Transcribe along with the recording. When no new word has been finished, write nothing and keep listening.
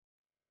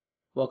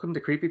Welcome to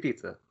Creepy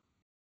Pizza,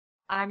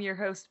 I'm your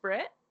host,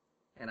 Britt.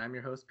 and I'm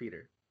your host,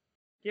 Peter.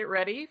 Get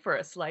ready for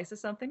a slice of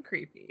something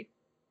creepy.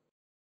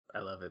 I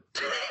love it.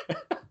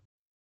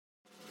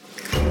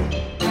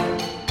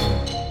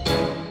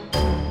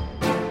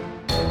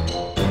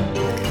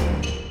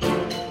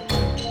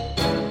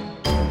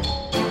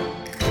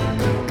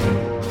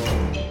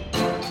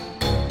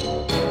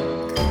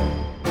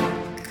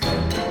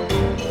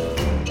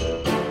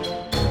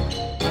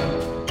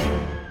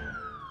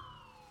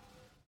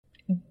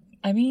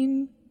 I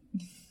mean,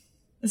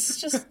 this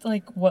is just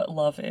like what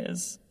love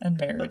is and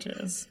marriage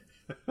is.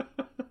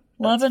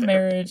 Love and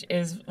marriage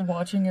is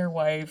watching your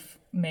wife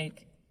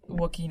make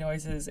Wookiee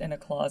noises in a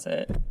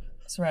closet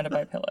surrounded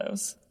by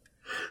pillows.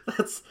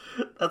 That's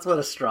what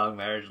a strong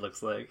marriage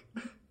looks like.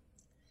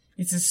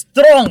 It's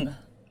strong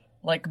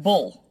like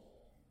bull.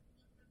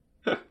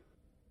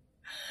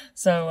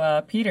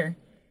 So, Peter,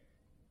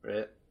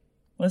 Right?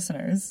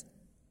 listeners,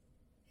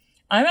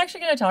 I'm actually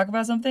going to talk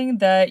about something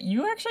that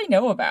you actually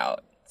know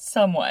about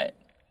somewhat.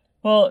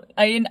 Well,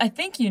 I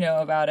think you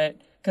know about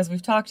it because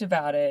we've talked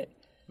about it,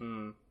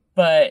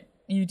 but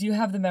you do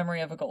have the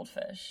memory of a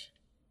goldfish.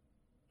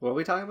 What are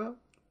we talking about?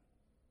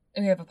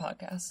 We have a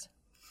podcast.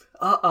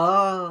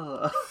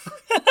 I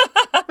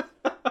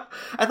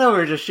thought we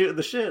were just shooting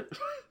the shit.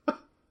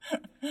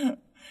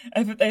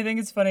 I think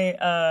it's funny,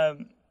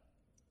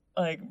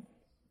 like,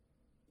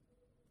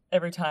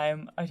 every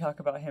time I talk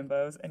about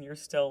himbos and you're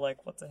still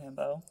like, what's a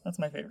himbo? That's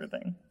my favorite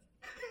thing.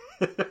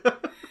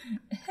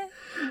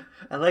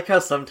 I like how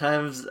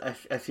sometimes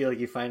I feel like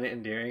you find it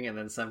endearing, and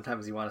then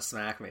sometimes you want to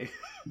smack me.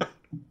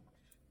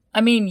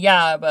 I mean,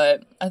 yeah,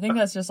 but I think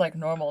that's just like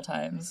normal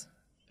times.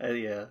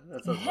 Yeah,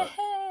 that's a lot.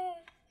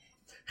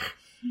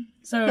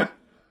 So,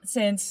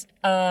 since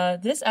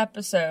this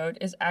episode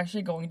is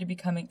actually going to be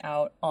coming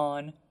out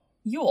on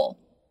Yule,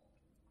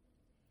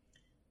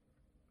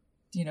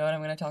 do you know what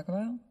I'm going to talk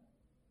about?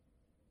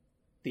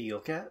 The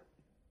Yule Cat?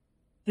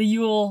 The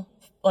Yule,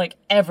 like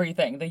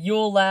everything. The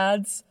Yule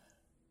lads,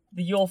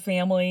 the Yule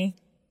family,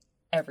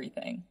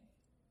 everything.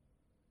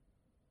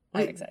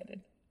 I'm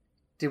excited.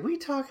 Did we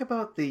talk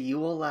about the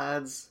Yule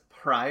lads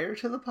prior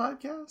to the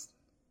podcast?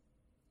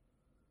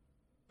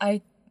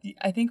 I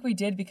think we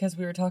did because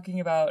we were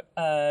talking about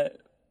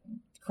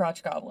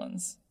crotch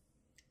goblins.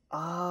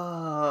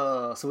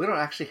 Oh, so we don't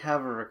actually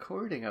have a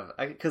recording of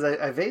it. Because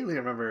I vaguely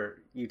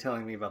remember you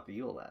telling me about the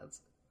Yule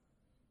lads.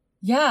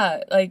 Yeah,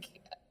 like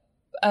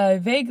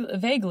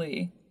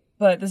vaguely,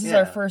 but this is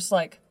our first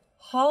like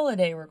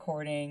holiday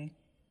recording,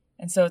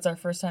 and so it's our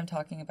first time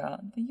talking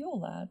about the Yule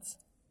lads.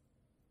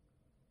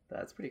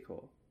 That's pretty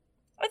cool.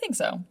 I think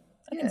so.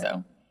 I think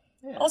so.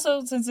 Yeah.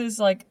 Also, since it's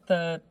like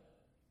I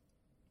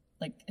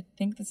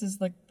think this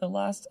is like the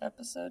last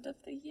episode of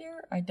the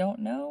year. I don't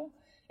know.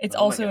 It's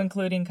also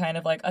including kind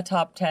of like a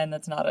top 10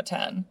 that's not a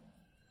 10.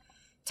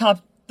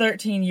 Top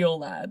 13 Yule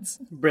lads.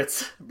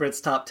 Brit's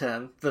top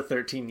 10, the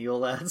 13 Yule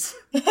lads.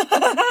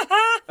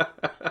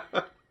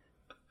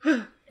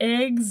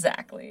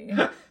 Exactly.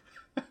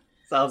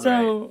 Sounds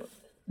so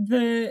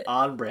right.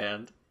 On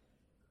brand.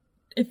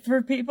 If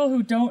for people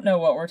who don't know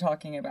what we're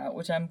talking about,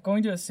 which I'm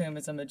going to assume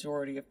is a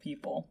majority of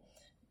people,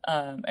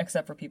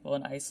 except for people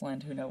in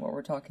Iceland who know what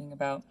we're talking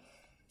about,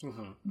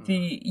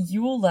 the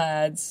Yule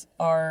lads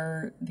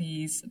are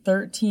these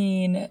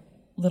 13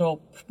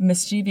 little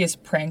mischievous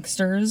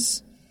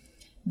pranksters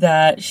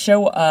that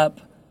show up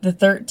the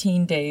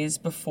 13 days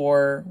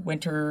before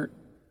winter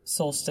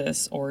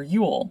solstice or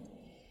Yule.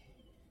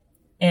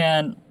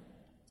 And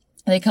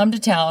they come to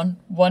town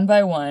one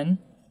by one,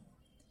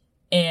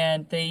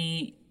 and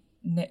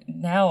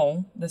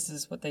now this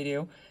is what they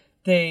do.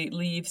 They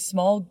leave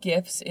small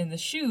gifts in the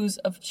shoes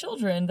of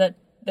children that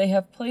they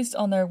have placed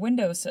on their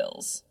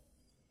windowsills.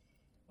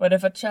 But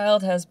if a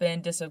child has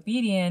been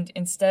disobedient,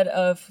 instead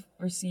of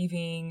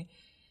receiving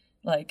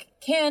like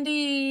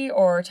candy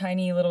or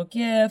tiny little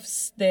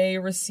gifts, they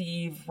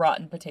receive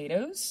rotten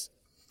potatoes.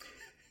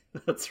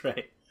 That's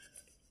right.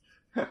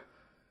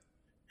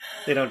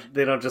 They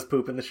don't just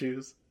poop in the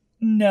shoes?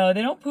 No,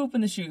 they don't poop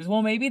in the shoes.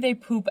 Well, maybe they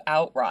poop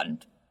out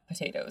rotten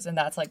potatoes, and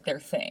that's like their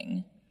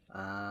thing.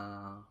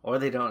 Or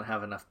they don't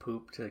have enough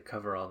poop to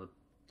cover all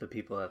the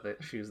people that the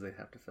shoes they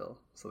have to fill,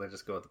 so they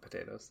just go with the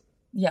potatoes.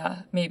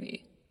 Yeah,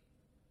 maybe.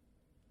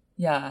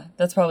 Yeah,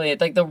 that's probably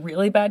it. Like the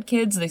really bad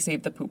kids, they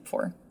save the poop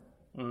for.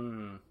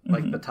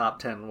 Like the top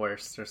 10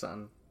 worst or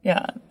something.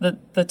 Yeah,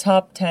 the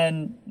top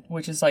 10,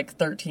 which is like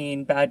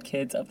 13 bad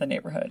kids of the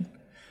neighborhood.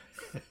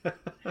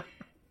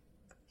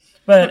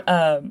 But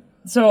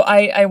so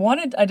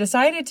I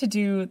decided to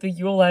do the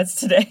Yule lads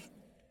today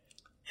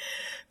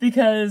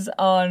because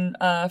on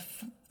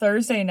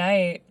Thursday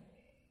night,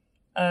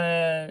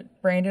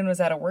 Brandon was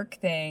at a work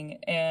thing,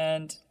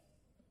 and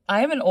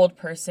I'm an old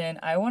person.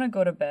 I want to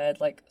go to bed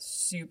like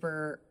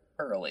super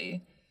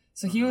early.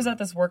 So he was at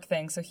this work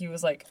thing, so he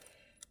was like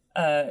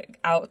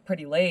out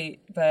pretty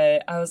late,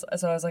 but I was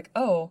like,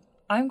 "Oh,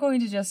 I'm going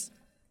to just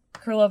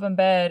curl up in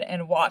bed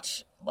and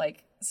watch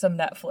like some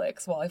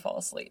Netflix while I fall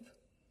asleep."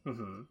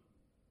 Mm-hmm.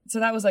 So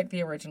that was like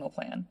the original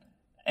plan.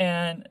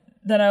 And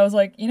then I was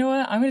like, you know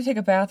what? I'm going to take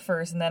a bath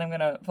first and then I'm going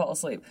to fall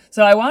asleep.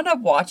 So I wound up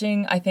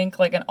watching, I think,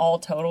 like an all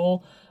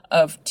total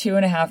of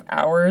 2.5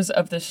 hours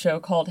of this show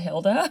called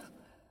Hilda.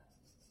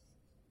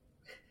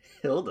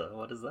 Hilda?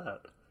 What is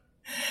that?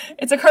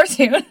 It's a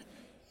cartoon.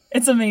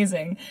 It's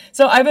amazing.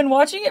 So I've been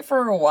watching it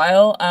for a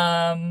while.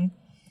 I'm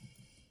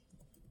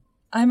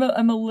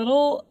a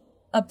little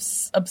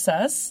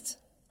obsessed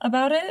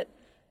about it.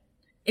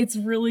 It's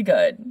really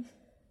good.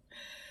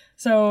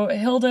 So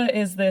Hilda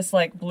is this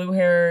like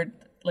blue-haired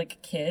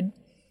like kid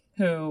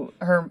who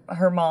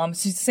her mom,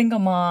 she's a single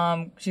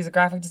mom, she's a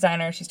graphic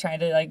designer, she's trying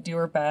to like do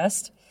her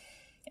best,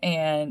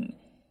 and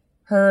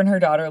her and her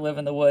daughter live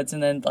in the woods,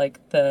 and then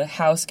like the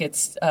house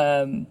gets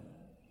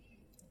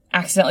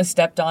accidentally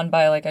stepped on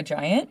by like a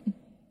giant,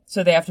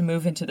 so they have to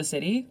move into the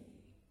city.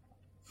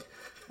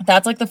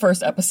 That's like the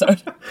first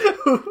episode.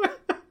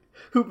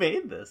 Who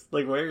made this?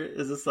 Like, where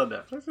is this on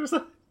Netflix or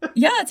something?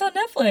 Yeah, it's on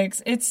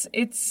Netflix.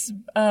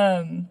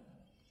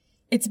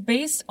 It's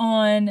based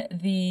on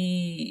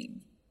the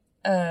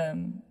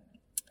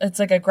it's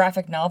like a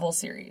graphic novel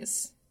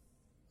series.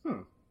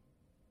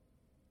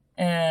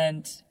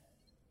 And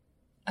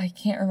I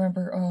can't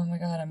remember. Oh my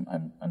god,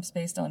 I'm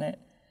spaced on it.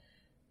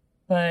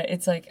 But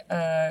it's like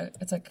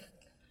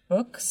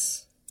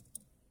books.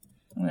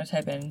 I'm gonna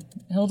type in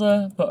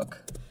Hilda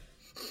book.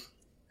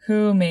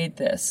 Who made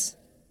this?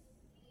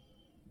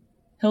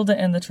 Hilda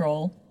and the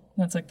Troll.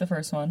 That's like the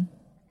first one.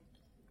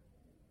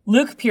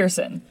 Luke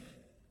Pearson.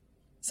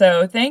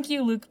 So thank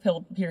you, Luke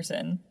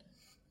Pearson.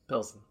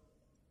 Pilsen.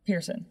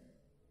 Pearson.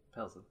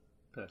 Pilsen.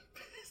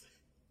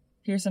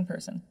 Pearson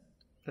person.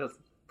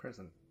 Pilsen.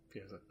 Person.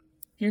 Pearson.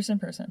 Pearson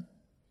person.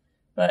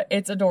 But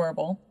it's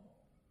adorable.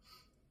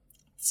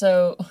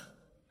 So,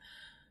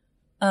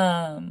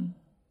 long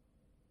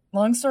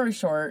story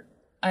short,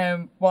 I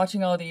am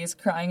watching all these,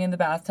 crying in the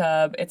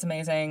bathtub. It's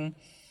amazing.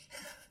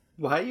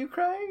 Why are you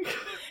crying?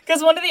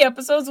 Because one of the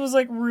episodes was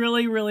like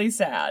really, really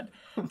sad.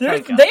 They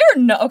are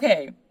no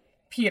okay,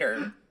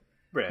 Peter.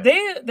 Brad.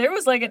 There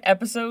was like an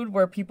episode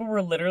where people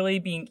were literally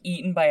being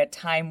eaten by a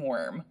time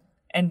worm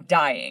and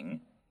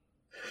dying.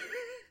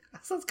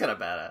 That sounds kind of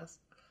badass.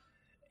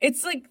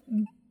 It's like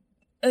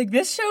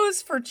this show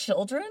is for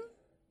children,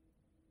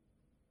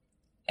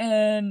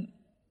 and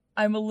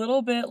I'm a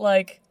little bit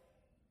like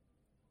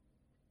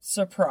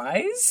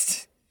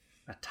surprised.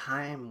 A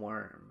time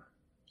worm.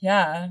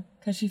 Yeah,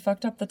 because she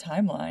fucked up the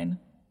timeline.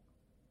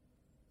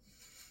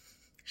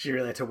 She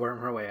really had to worm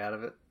her way out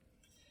of it.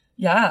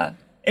 Yeah,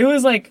 it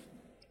was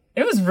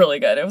really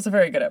good. It was a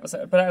very good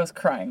episode, but I was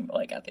crying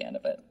like at the end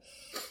of it.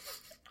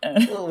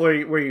 Well,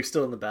 were you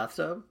still in the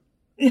bathtub?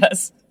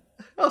 Yes.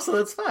 Oh, so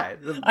that's fine.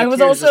 The I was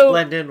tears also just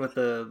blend in with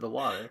the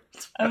water.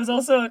 I was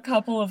also a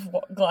couple of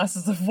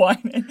glasses of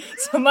wine in,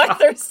 so my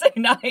Thursday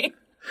night.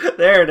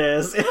 There it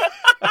is.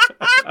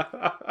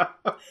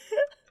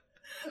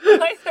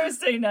 My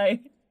Thursday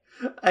night.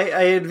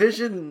 I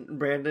envision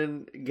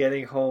Brandon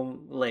getting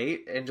home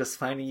late and just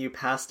finding you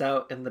passed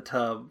out in the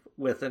tub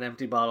with an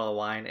empty bottle of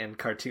wine and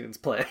cartoons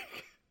playing.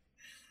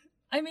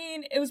 I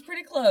mean, it was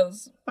pretty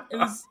close. It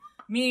was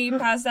me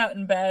passed out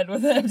in bed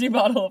with an empty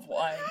bottle of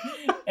wine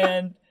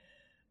and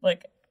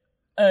like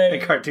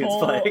a bowl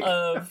playing.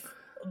 Of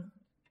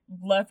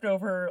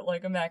leftover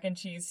like a mac and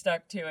cheese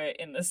stuck to it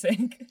in the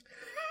sink.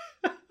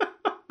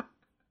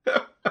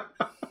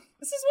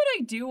 This is what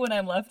I do when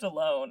I'm left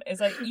alone,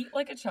 is I eat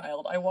like a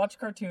child, I watch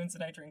cartoons,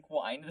 and I drink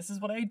wine. This is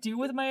what I do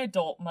with my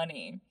adult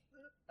money.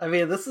 I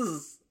mean, this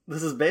is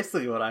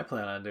basically what I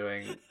plan on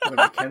doing when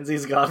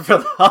Mackenzie's gone for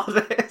the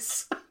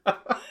holidays.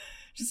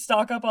 Just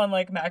stock up on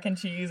like mac and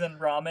cheese and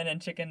ramen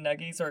and chicken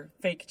nuggets, or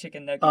fake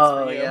chicken nuggets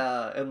for you.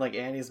 Yeah, and like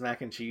Annie's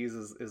mac and cheese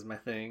is my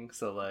thing,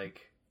 so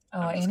like...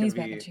 Oh, Annie's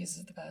mac and cheese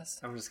is the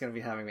best. I'm just going to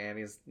be having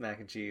Annie's mac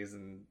and cheese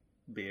and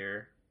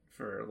beer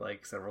for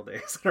like several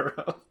days in a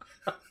row.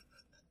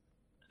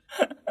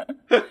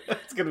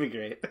 It's gonna be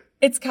great.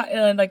 It's kind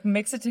of like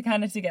mix it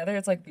together.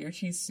 It's like beer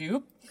cheese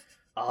soup.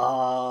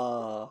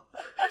 Oh,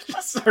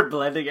 just start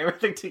blending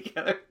everything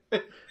together.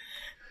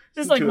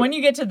 Just like when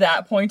you get to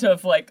that point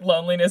of like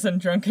loneliness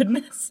and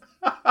drunkenness.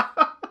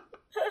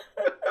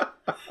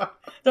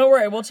 Don't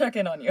worry, we'll check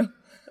in on you.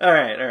 All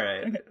right.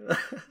 Okay.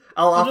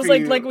 I'll offer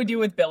just you... like we do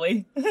with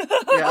Billy. Yeah,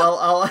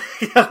 I'll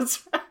yeah,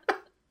 that's right.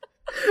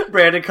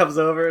 Brandon comes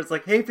over. It's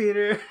like, hey,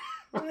 Peter.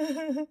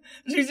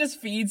 She just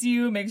feeds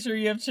you, make sure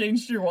you have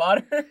changed your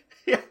water.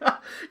 Yeah.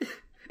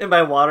 In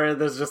my water,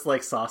 there's just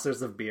like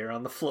saucers of beer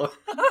on the floor.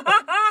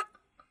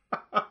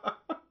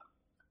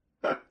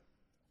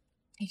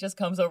 He just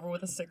comes over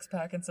with a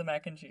 6-pack and some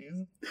mac and cheese.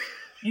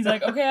 He's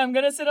like, okay, I'm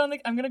gonna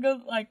go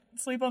like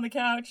sleep on the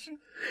couch.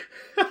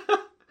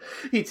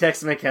 He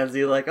texts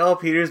Mackenzie like, oh,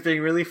 Peter's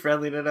being really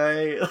friendly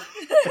tonight.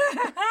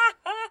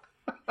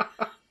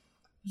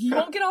 He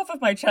won't get off of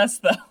my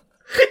chest though.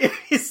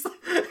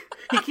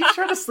 He keeps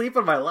trying to sleep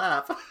on my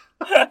lap.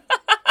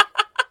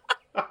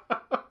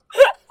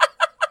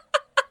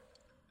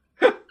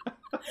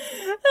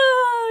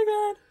 Oh,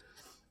 God.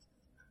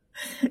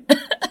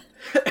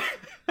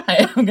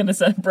 I am going to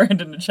send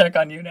Brandon to check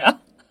on you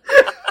now.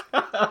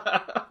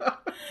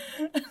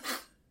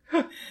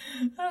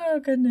 Oh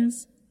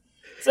goodness.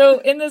 So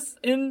in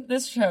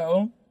this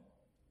show,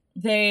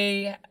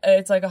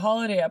 it's like a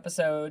holiday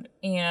episode,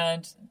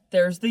 and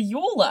there's the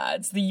Yule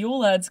Lads. The Yule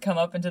Lads come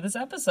up into this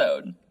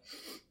episode,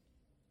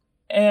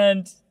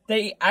 and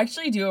they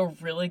actually do a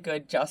really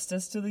good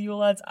justice to the Yule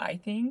Lads, I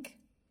think.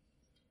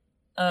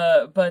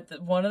 But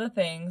one of the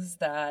things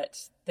that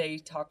they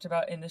talked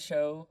about in the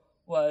show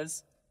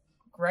was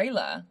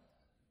Gryla.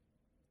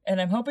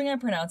 And I'm hoping I'm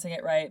pronouncing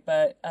it right,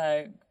 but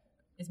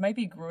it might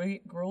be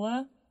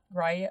Grula,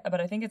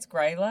 but I think it's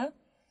Gryla.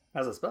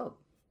 How's it spelled?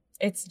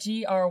 It's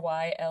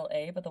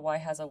Gryla, but the Y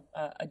has a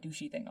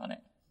douchey thing on it.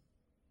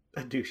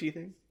 A douchey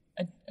thing?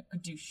 A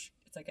douche.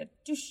 It's like a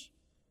douche.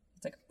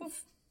 It's like a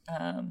poof.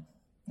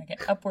 Like an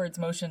upwards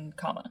motion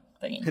comma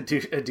thingy. A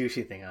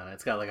douchey thing on it.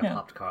 It's got like a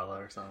popped Carla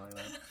or something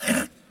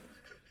like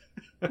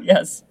that.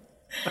 Yes.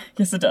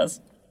 Yes, it does.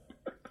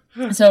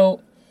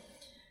 So,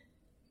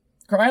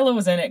 Gryla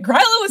was in it.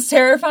 Gryla was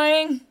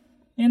terrifying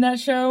in that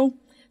show.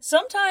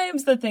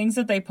 Sometimes the things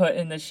that they put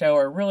in the show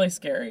are really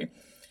scary,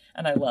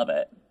 and I love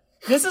it.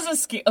 This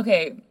is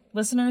okay,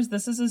 listeners,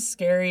 this is as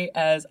scary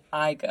as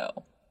I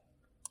go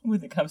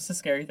when it comes to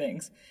scary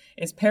things.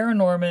 Is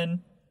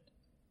Paranorman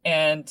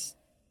and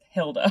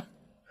Hilda.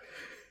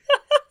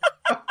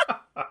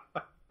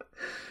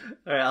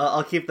 All right,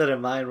 I'll keep that in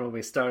mind when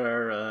we start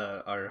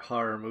our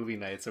horror movie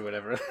nights or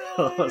whatever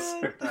we'll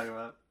start talking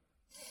about.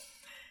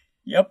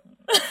 Yep.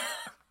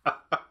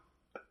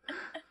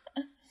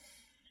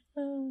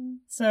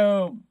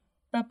 So,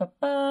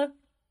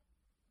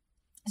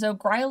 So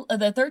Gryla,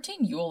 the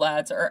 13 Yule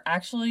Lads are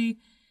actually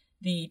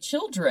the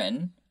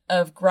children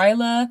of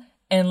Gryla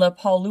and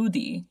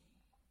Lepaludi,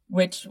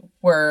 which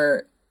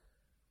were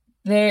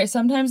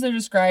sometimes they're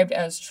described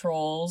as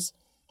trolls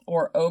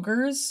or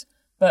ogres,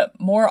 but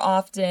more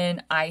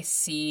often I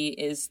see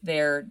is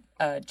they're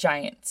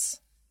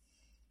giants,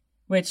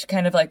 which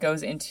kind of like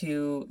goes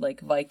into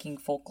like Viking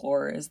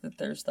folklore, is that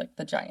there's like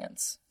the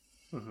giants.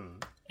 Mm-hmm.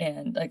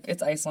 And like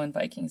it's Iceland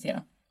Vikings,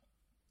 yeah.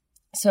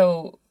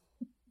 So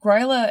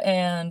Gryla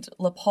and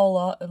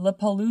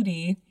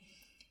Lepaludi,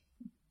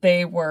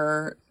 they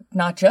were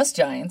not just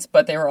giants,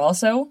 but they were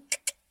also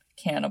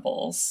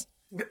cannibals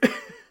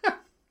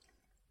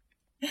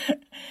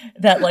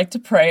that like to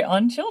prey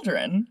on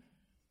children.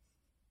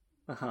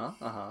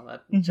 That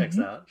checks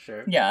out,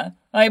 sure. Yeah,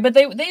 but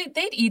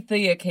they'd eat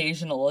the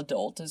occasional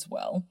adult as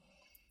well,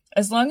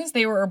 as long as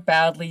they were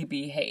badly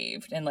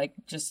behaved and like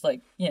just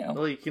like, you know.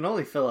 Well, you can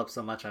only fill up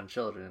so much on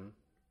children.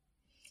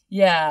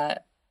 Yeah.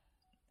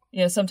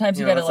 Yeah, sometimes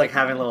you gotta it's like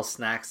having little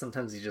snacks.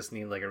 Sometimes you just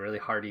need like a really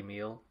hearty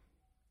meal.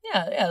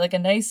 Yeah, like a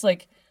nice,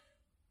 like,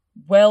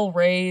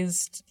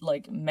 well-raised,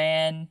 like,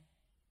 man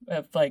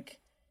of, like,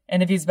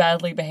 and if he's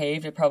badly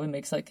behaved, it probably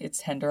makes, like, it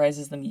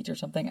tenderizes the meat or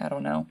something. I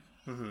don't know.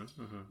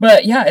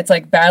 But, yeah, it's,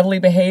 like, badly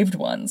behaved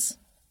ones.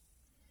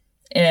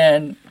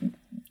 And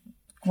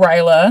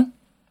Gryla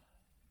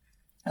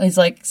is,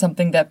 like,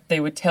 something that they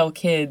would tell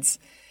kids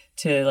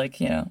to,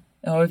 like, you know,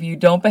 oh, if you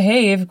don't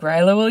behave,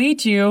 Gryla will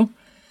eat you.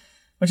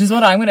 Which is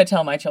what I'm going to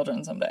tell my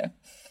children someday.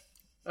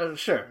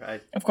 Sure.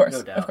 Of course.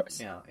 No doubt. Of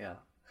course. Yeah.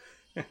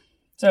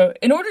 So,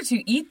 in order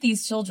to eat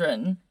these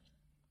children,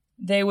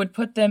 they would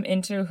put them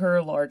into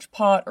her large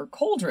pot or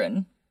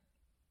cauldron.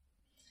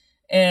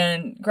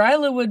 And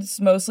Gryla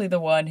was mostly the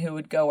one who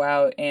would go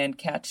out and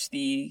catch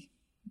the,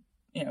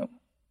 you know,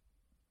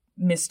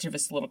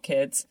 mischievous little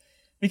kids.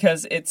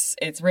 Because it's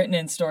written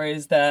in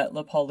stories that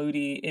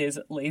Lepaludi is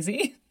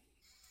lazy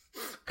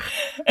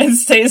and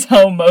stays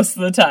home most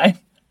of the time.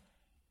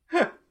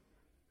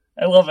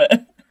 I love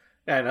it.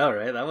 Yeah, I know,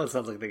 right? That one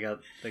sounds like they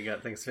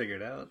got things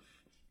figured out.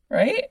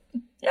 Right?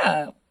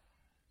 Yeah.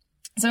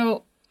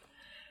 So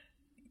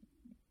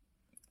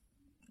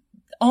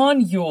on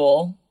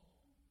Yule,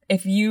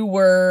 if you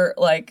were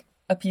like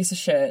a piece of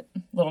shit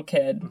little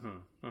kid,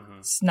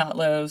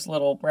 snot-nosed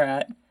little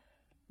brat,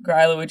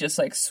 Gryla would just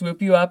like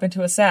swoop you up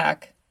into a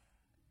sack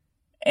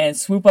and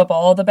swoop up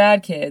all the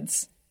bad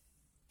kids,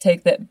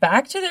 take that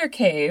back to their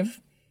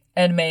cave,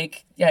 and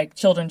make like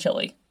children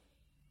chili.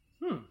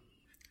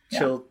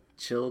 Yeah.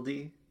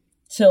 Childrenny?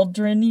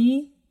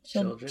 Childy?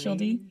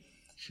 Childy?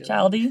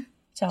 Childy.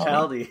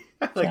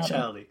 I like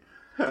childy.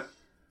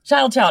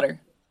 Child chowder.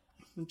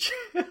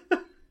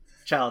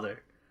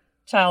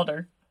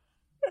 Chowder.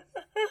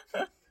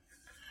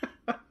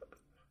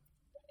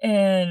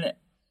 And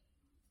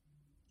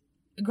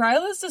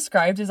Gryla is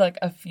described as like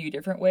a few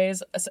different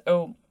ways.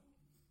 So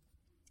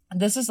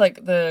this is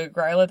like the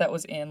Gryla that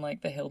was in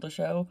like the Hilda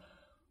show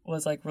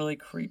was like really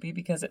creepy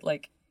because it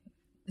like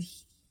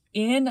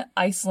in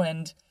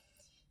Iceland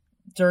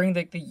during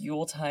the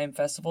Yuletime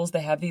festivals, they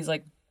have these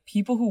like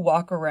people who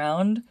walk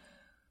around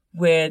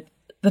with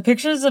the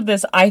pictures of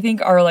this. I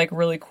think are like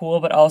really cool,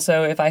 but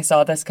also if I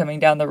saw this coming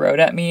down the road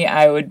at me,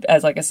 I would,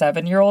 as like a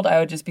 7-year-old, I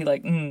would just be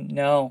like,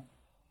 no,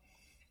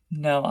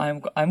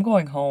 I'm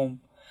going home.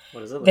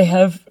 What is it? They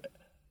have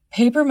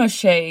paper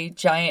mache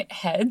giant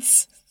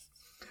heads,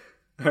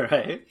 all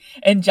right,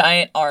 and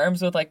giant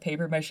arms with like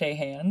paper mache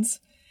hands,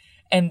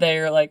 and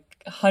they're like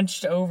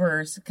hunched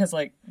over because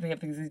like they have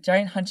these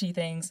giant hunchy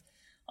things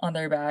on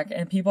their back,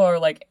 and people are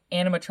like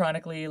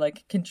animatronically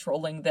like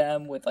controlling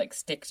them with like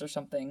sticks or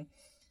something.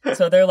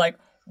 So they're like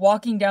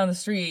walking down the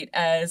street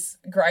as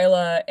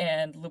Gryla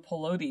and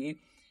Lupolodi,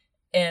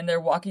 and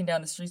they're walking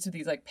down the streets with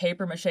these like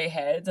paper mache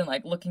heads and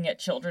like looking at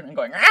children and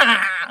going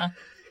ah,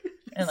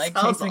 and like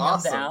chasing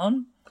them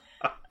down.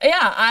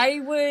 Yeah, I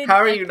would. How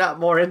are you not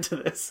more into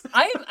this?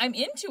 I'm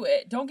into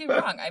it. Don't get me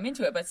wrong, I'm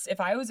into it. But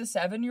if I was a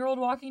 7-year-old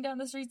walking down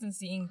the streets and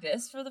seeing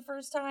this for the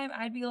first time,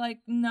 I'd be like,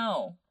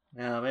 no.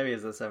 No, maybe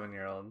as a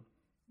 7-year-old.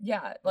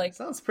 Yeah, like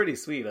sounds pretty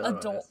sweet.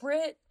 Otherwise. Adult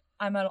Brit,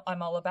 I'm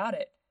all about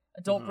it.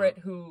 Adult Brit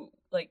who,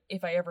 like,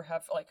 if I ever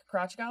have like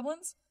crotch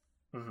goblins,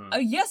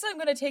 yes, I'm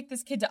gonna take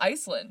this kid to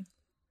Iceland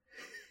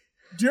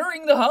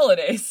during the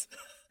holidays.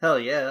 Hell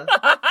yeah.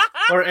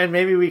 And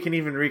maybe we can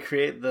even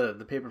recreate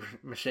the paper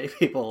mache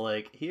people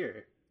like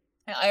here.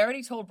 I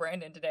already told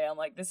Brandon today, I'm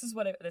like, this is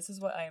what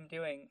I am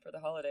doing for the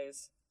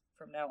holidays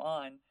from now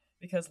on,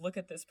 because look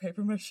at this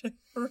paper mache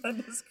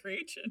horrendous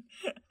creation.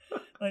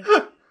 Like,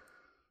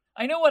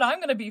 I know what I'm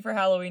going to be for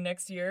Halloween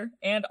next year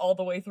and all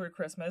the way through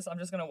Christmas. I'm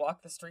just going to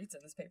walk the streets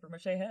in this paper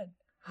mache head.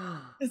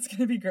 It's going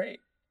to be great.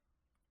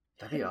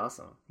 That'd be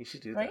awesome. You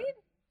should do right? that.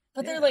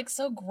 But they're like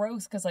so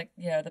gross because like,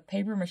 yeah, the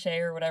paper mache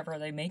or whatever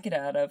they make it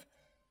out of,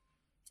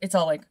 it's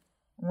all like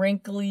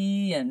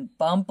wrinkly and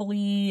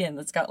bumpy, and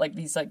it's got like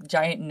these like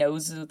giant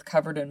noses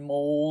covered in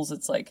moles.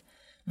 It's like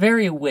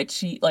very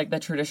witchy, like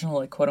the traditional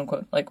like quote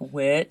unquote like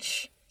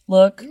witch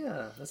look.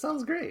 Yeah, that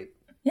sounds great.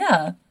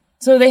 Yeah.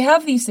 So they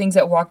have these things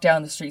that walk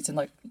down the streets, and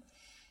like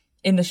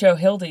in the show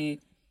Hildy,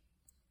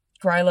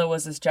 Gryla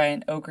was this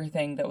giant ogre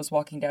thing that was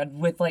walking down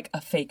with like a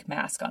fake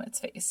mask on its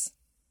face.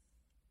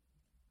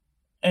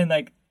 And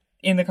like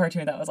in the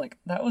cartoon,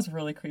 that was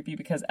really creepy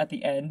because at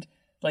the end,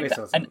 like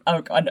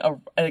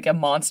like a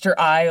monster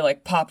eye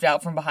like popped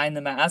out from behind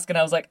the mask, and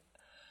I was like,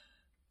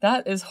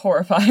 that is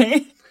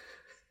horrifying.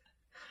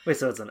 Wait,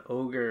 so it's an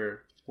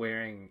ogre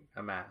wearing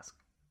a mask?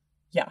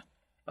 Yeah.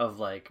 Of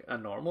like a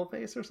normal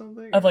face or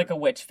something? Of like a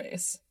witch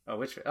face. A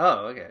witch face?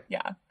 Oh, okay.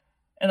 Yeah.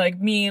 And like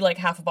me, like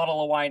half a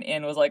bottle of wine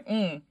in, was like,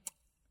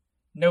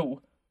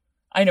 no.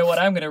 I know what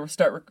I'm going to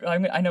start.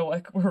 I know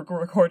what we're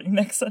recording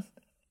next Sunday.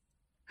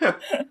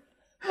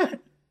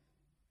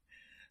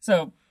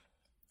 So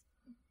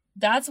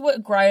that's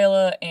what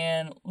Gryla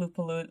and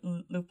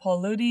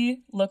Lupoludi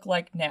look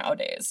like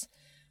nowadays.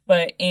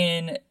 But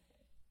in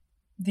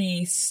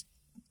the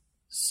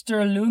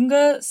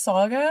Sturlunga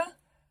saga,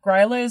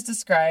 Gryla is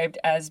described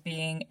as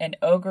being an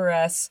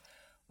ogress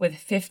with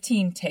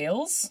 15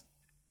 tails.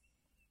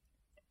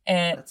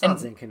 And that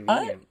sounds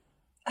inconvenient.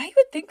 I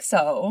would think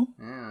so.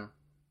 Yeah.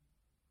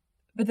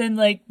 But then,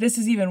 like, this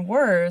is even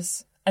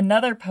worse.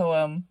 Another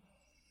poem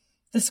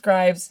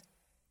describes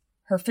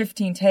her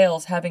 15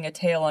 tails having a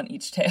tail on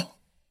each tail.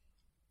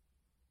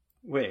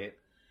 Wait.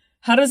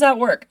 How does that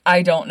work?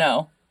 I don't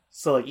know.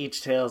 So, like,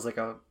 each tail is like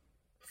a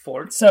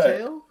forked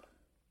tail?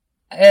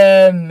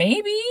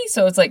 Maybe.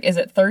 So it's like, is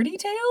it 30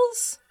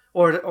 tails?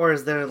 Or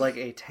is there like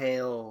a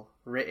tail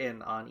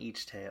written on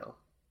each tail?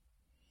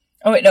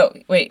 Oh,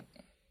 wait.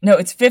 No,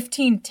 it's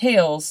 15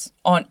 tails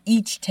on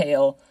each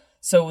tail.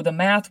 So the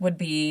math would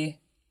be...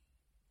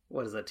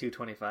 What is that,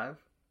 225?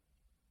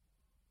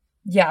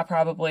 Yeah,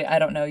 probably. I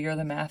don't know. You're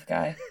the math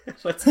guy.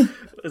 What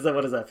is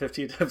that,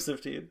 15 times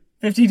 15?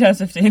 15 times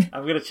 15.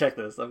 I'm going to check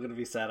this. I'm going to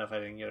be sad if I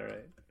didn't get it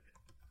right.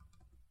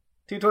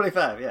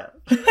 225,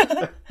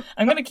 yeah.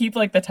 I'm going to keep,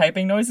 like, the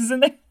typing noises in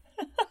there.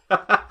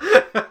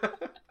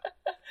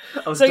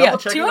 So, yeah,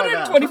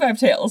 225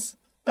 tails.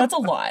 That's a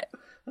lot.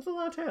 That's a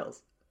lot of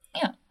tails.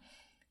 Yeah.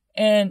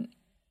 And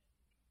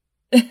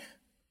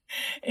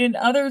in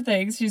other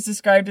things, she's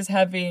described as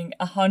having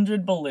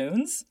 100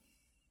 balloons.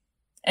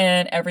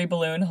 And every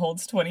balloon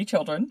holds 20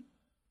 children.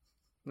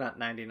 Not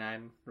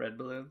 99 red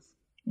balloons?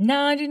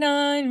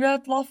 99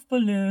 red love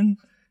balloon.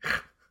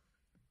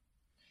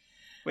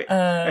 Wait,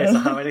 so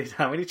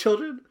how many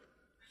children?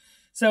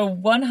 So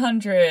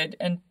 100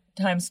 and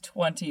times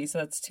 20, so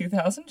that's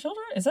 2,000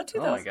 children? Is that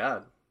 2,000? Oh my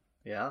god.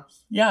 Yeah?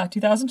 Yeah,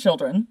 2,000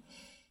 children.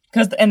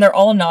 And they're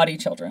all naughty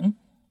children.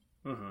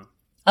 Mm-hmm.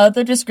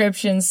 Other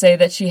descriptions say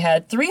that she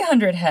had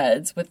 300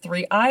 heads with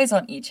 3 eyes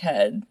on each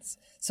head.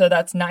 So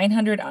that's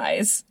 900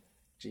 eyes.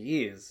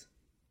 Jeez.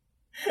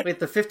 Wait,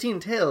 the 15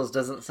 tails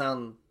doesn't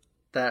sound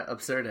that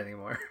absurd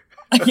anymore.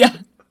 Yeah.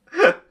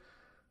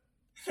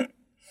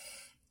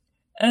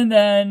 And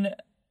then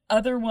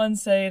other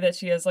ones say that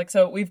she has, like,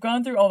 so we've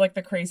gone through all, like,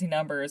 the crazy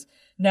numbers.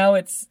 Now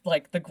it's,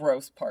 like, the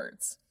gross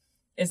parts.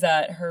 Is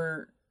that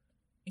her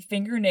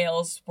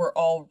fingernails were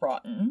all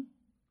rotten.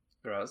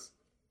 Gross.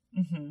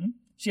 Mm-hmm.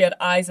 She had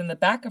eyes in the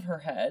back of her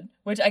head,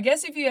 which I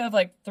guess if you have,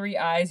 like, 3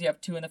 eyes, you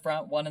have 2 in the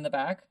front, 1 in the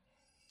back.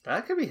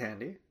 That could be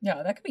handy.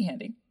 Yeah, that could be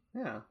handy.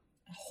 Yeah.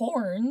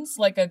 Horns,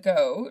 like a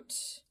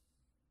goat.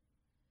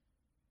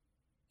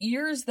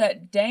 Ears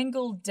that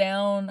dangle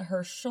down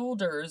her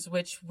shoulders,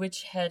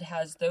 which head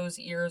has those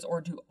ears, or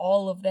do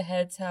all of the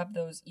heads have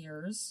those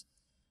ears?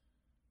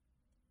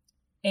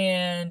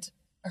 And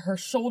her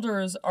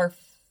shoulders are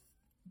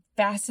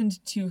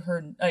fastened to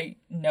her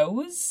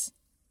nose.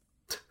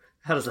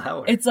 How does that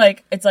work? It's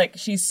like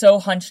she's so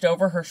hunched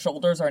over, her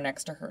shoulders are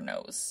next to her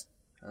nose.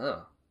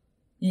 Oh.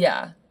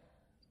 Yeah.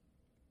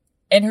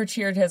 And her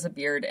Chirrut has a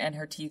beard, and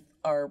her teeth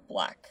are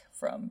black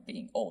from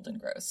being old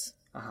and gross.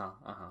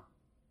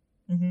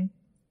 Mm-hmm.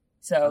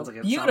 So,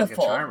 like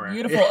beautiful,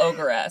 beautiful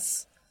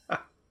ogress.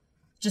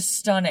 Just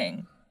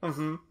stunning.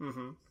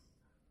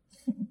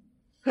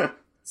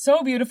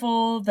 So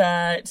beautiful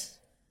that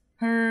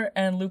her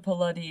and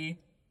Lupa-Luddy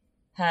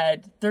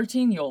had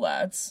 13 Yule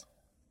lads,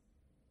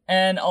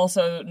 and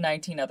also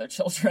 19 other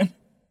children.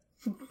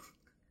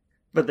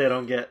 But they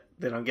don't get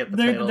the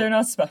title. They're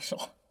not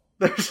special.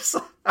 They're just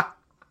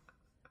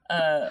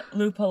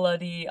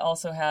Lupa-Luddy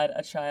also had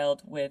a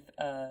child with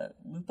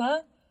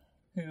Lupa,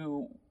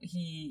 who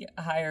he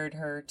hired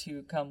her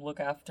to come look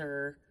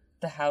after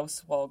the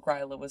house while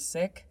Gryla was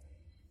sick,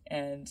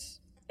 and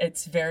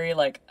it's very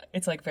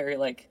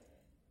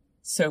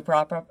soap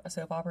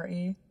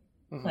opera-y.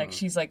 Like,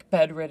 she's like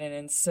bedridden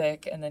and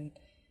sick, and then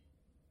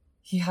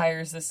he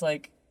hires this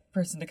like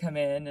person to come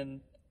in,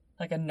 and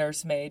like a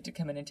nursemaid to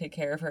come in and take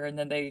care of her, and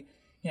then they,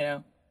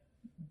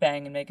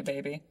 bang and make a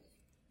baby.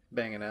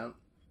 Bang it out.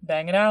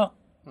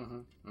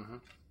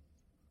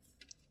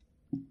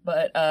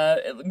 But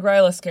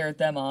Gryla scared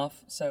them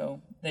off,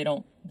 so they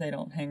don't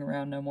hang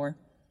around no more.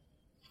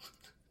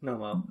 No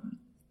mo.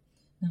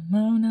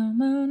 No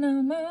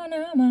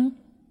mo.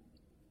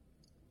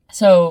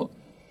 So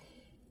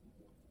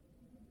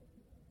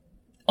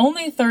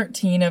only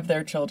 13 of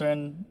their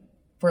children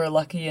were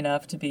lucky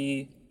enough to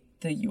be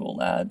the Yule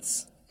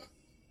lads.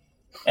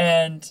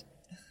 And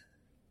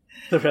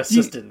the rest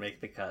just didn't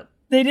make the cut.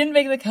 They didn't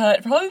make the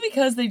cut, probably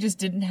because they just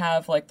didn't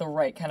have like the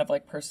right kind of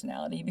like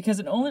personality. Because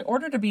in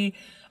order to be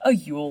a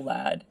Yule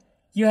lad,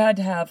 you had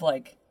to have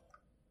like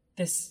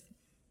this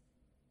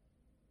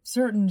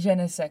certain je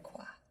ne sais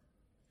quoi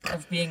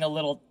of being a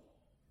little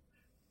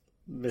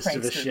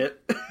mischievous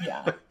shit.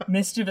 Yeah,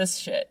 mischievous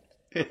shit.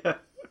 Yeah.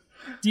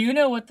 Do you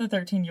know what the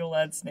 13 Yule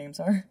lads' names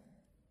are?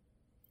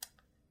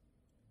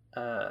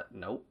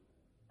 Nope.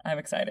 I'm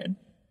excited.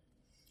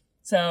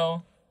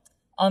 So,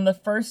 on the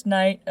first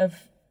night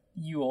of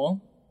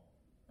Yule,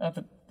 of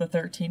the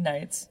 13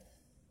 nights,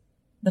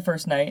 the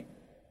first night,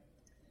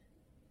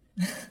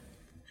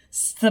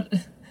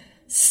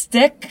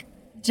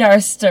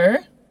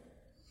 Stickjarster.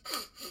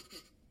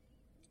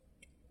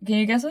 Can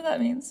you guess what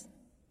that means?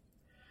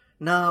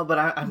 No, but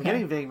I'm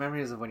getting vague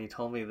memories of when you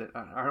told me that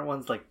aren't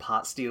ones like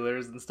pot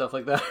stealers and stuff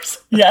like that.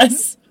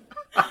 Yes.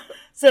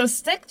 So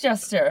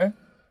Stickjarster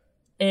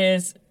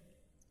is,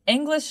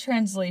 English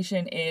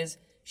translation is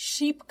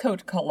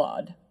sheepcoat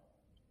clod.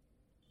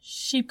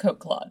 Sheepcoat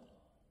clod.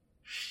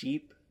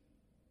 Sheep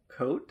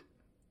coat?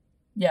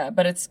 Yeah,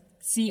 but it's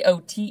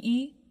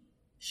C-O-T-E.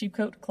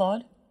 Sheepcoat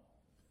clod.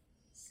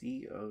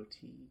 C-O-T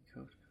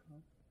coat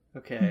clod.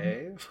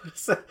 Okay.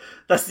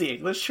 That's the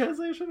English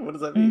translation? What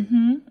does that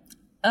mean?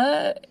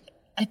 I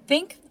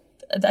think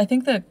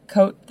the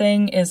coat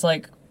thing is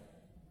like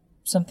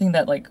something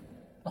that like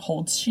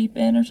holds sheep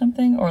in or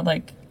something, or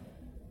like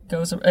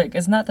goes, like,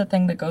 isn't that the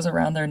thing that goes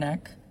around their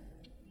neck?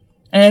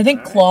 And I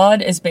think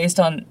Claude is based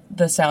on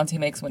the sounds he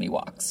makes when he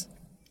walks.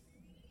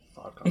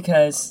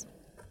 Because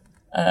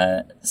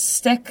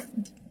Stickjarster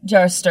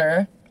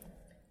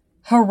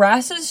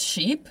harasses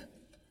sheep,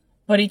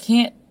 but he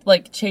can't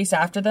like chase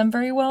after them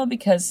very well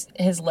because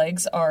his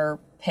legs are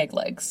peg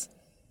legs.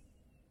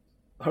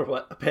 Or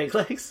what? Peg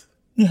legs?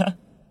 Yeah.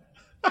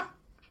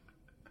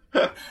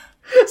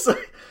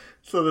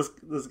 So this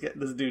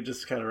dude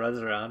just kind of runs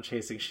around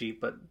chasing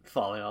sheep, but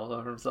falling all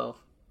over himself.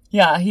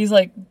 Yeah, he's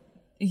like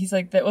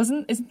that.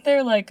 Isn't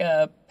there like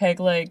a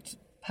peg-legged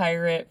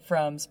pirate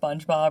from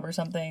SpongeBob or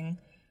something?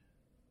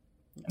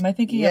 Am I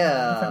thinking of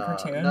a different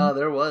cartoon? No,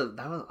 there was.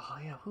 Oh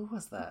yeah, who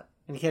was that?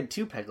 And he had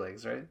 2 peg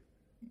legs, right?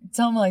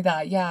 Something like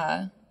that.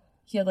 Yeah,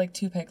 he had like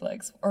 2 peg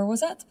legs. Or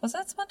was that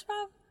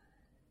SpongeBob?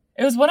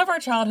 It was one of our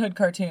childhood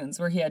cartoons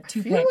where he had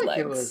 2 peg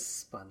legs. It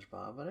was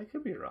SpongeBob, but I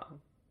could be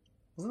wrong.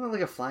 Wasn't there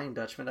like a Flying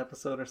Dutchman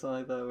episode or something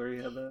like that where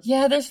he had that?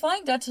 Yeah, there's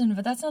Flying Dutchman,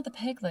 but that's not the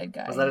peg leg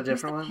guy. Was that a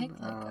different one? Peg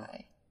leg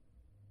guy?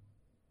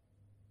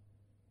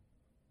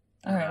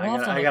 All right,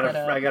 I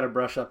gotta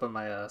brush up on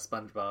my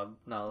SpongeBob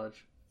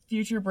knowledge.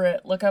 Future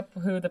Brit, look up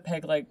who the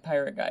peg leg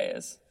pirate guy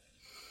is.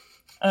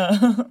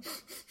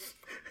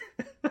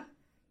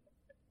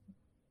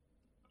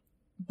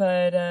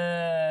 But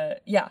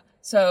yeah,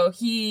 so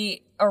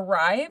he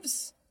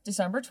arrives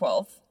December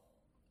 12th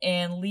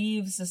and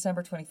leaves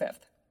December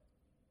 25th.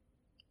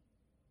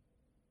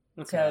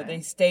 Okay. So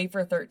they stay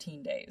for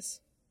 13 days.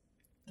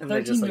 The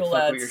 13 Yule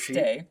lads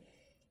stay.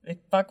 They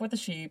fuck with the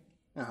sheep.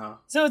 Uh-huh.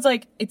 So it's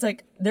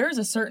like there's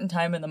a certain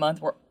time in the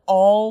month where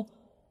all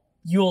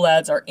Yule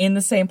lads are in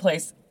the same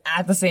place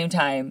at the same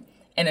time,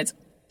 and it's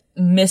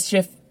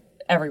mischief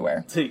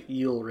everywhere. It's a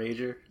Yule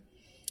Rager.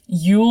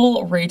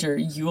 Yule Rager.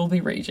 You'll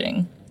be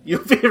raging.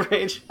 You'll be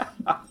raging.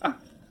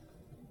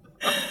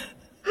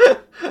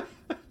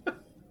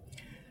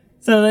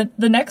 So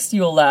the next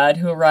Yule lad,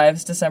 who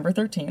arrives December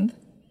 13th,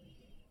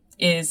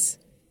 is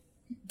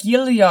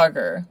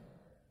Giljager.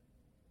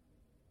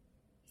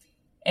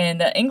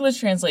 And the English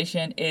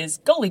translation is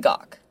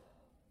Gollygawk.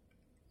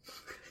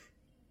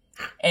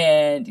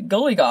 And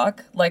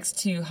Gollygawk likes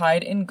to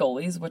hide in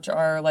gullies, which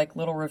are like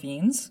little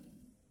ravines,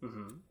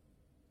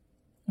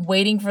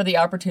 waiting for the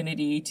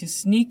opportunity to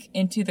sneak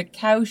into the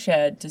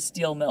cowshed to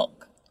steal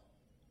milk.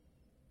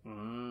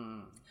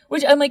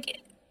 Which I'm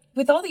like,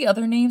 with all the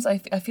other names, I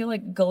feel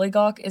like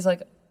Gollygawk is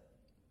like,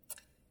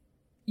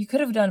 you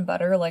could have done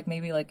better, like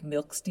maybe like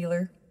Milk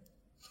Stealer.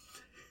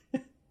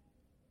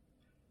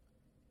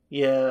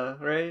 Yeah,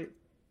 right?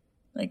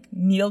 Like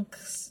Milk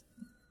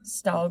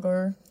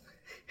Stalgar.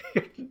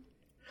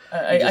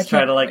 I just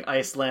try to like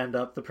Iceland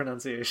up the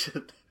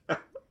pronunciation.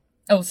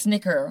 Oh,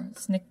 Snicker.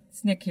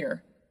 Snick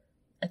here.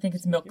 I think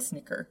it's Milk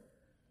Snicker.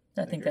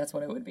 I think that's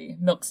what it would be.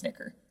 Milk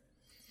Snicker.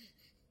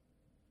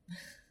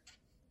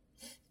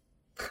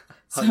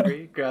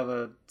 Hungry? Grab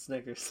a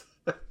Snickers.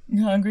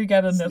 Hungry?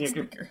 Grab a Milk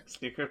Snicker.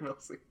 Snicker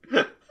milk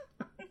Snicker.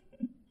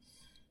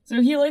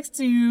 So he likes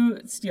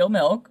to steal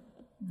milk.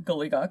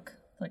 Gollygawk.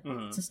 Like,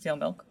 to steal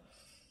milk.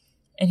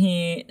 And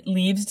he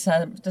leaves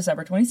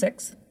December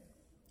 26th.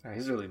 Oh,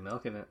 he's really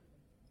milking it.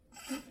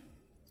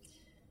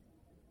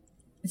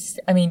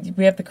 I mean,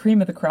 we have the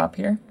cream of the crop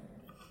here.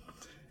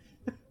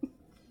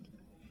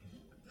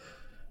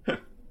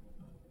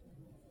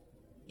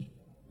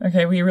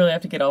 Okay, we really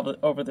have to get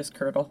over this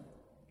curdle.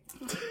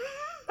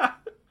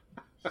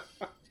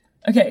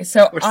 Okay,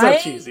 so we're so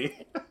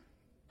cheesy.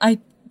 I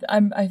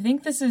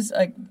think this is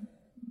like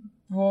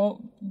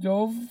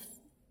Jovsliker,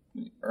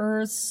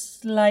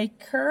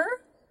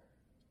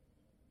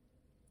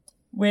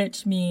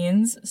 which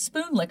means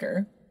spoon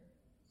licker.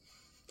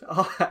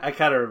 Oh, I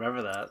kind of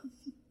remember that.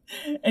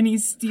 And he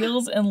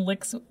steals and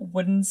licks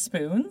wooden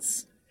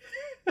spoons.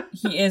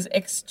 He is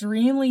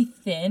extremely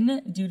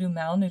thin due to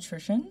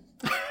malnutrition.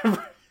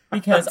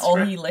 Because all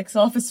he licks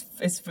off is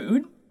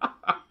food.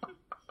 I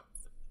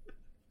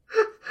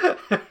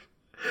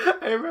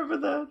remember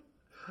that.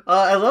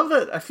 I love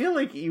that. I feel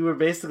like you were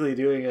basically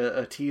doing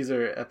a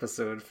teaser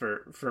episode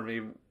for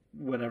me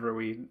whenever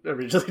we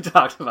originally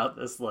talked about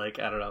this, like,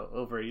 I don't know,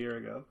 over a year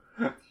ago.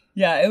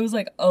 Yeah, it was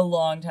like a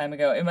long time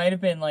ago. It might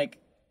have been like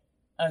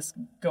us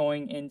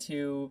going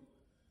into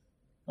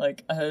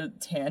like a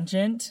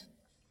tangent.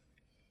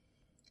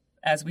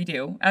 As we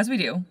do.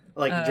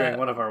 Like during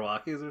one of our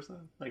walkies or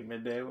something? Like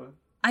midday one?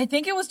 I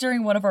think it was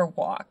during one of our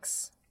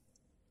walks.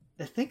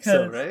 I think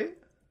so, right?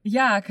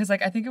 Yeah, because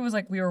like I think it was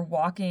like we were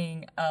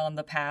walking on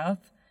the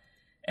path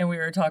and we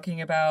were talking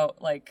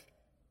about like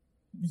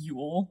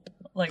Yule,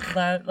 like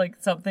that,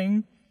 like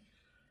something.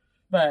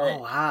 But oh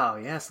wow,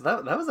 yeah. So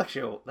that was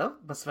actually that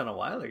must have been a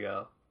while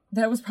ago.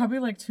 That was probably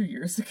like 2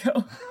 years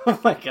ago. Oh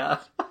my god,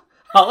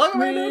 how long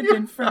have I known you? We've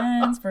been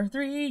friends for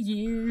 3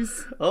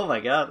 years. Oh my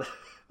god,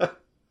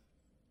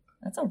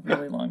 that's a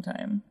really long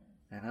time.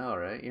 I know,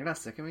 right? You're not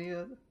sick of me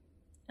yet?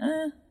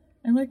 I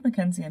like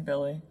Mackenzie and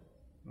Billy.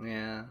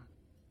 Yeah,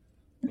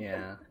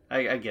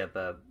 I get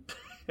that.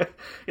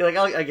 You're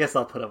like, I guess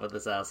I'll put up with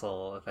this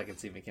asshole if I can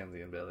see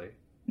Mackenzie and Billy.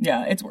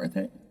 Yeah, it's worth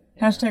it.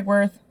 Yeah. Hashtag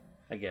worth.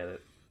 I get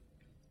it.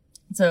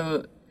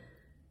 So,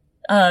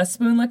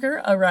 Spoon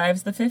Licker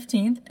arrives the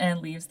 15th and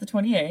leaves the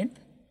 28th.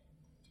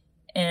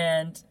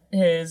 And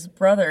his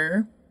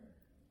brother,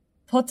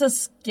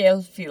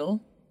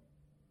 Potaskelfil,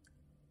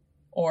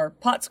 or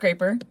Pot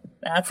Scraper,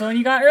 that's the one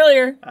you got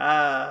earlier.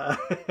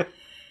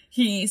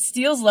 He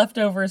steals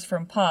leftovers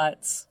from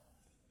pots,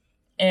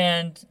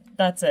 and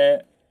that's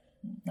it.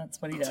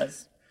 That's what he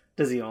does.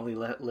 Does he only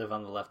live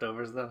on the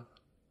leftovers, though?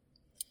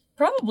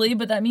 Probably,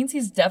 but that means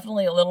he's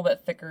definitely a little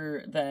bit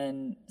thicker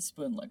than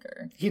Spoon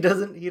Licker. He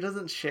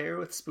doesn't share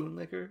with Spoon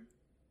Licker?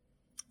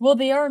 Well,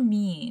 they are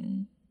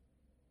mean.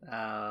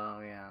 Oh,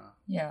 yeah.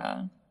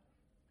 Yeah.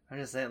 I'm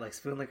just saying, like,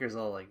 Spoon Licker's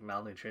all, like,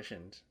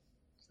 malnutritioned.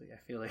 So I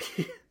feel like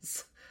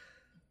he's...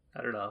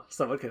 I don't know.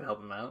 Someone could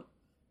help him out.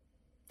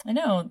 I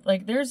know.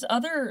 Like, there's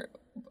other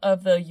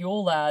of the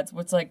Yule lads,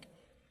 what's like,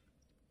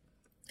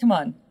 come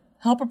on,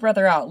 help a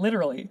brother out,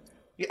 literally.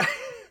 Yeah.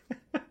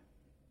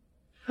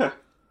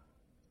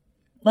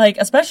 Like,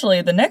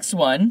 especially the next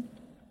one,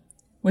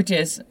 which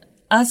is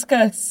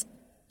Aska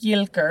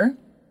Skilker,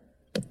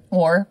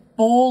 or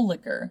bowl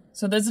licker.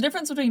 So there's a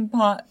difference between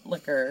pot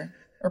licker,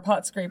 or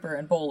pot scraper,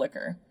 and bowl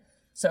licker.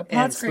 So pot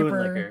and scraper...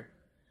 spoon licker.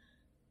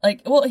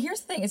 Like, well,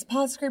 here's the thing, is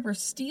pot scraper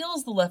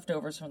steals the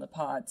leftovers from the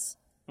pots.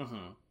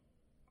 Mm-hmm.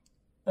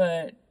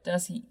 But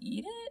does he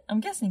eat it? I'm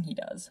guessing he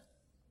does.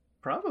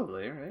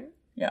 Probably, right?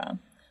 Yeah.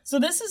 So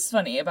this is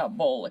funny about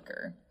bowl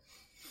licker.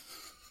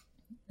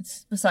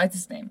 It's besides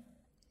his name.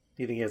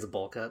 Do you think he has a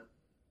bowl cut?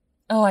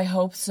 Oh, I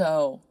hope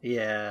so.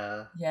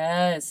 Yeah.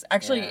 Yes.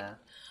 Actually,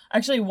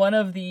 one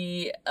of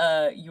the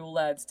Yule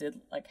lads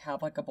did like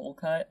have like a bowl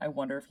cut. I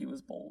wonder if he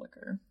was bowl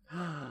licker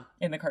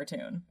in the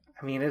cartoon.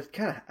 I mean, it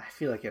kind of. I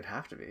feel like it'd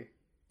have to be.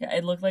 Yeah,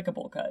 it looked like a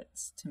bowl cut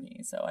to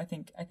me. So I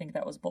think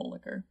that was bowl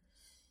licker.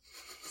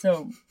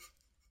 So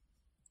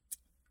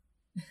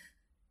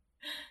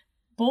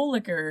bowl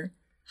licker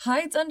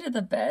hides under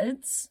the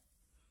beds,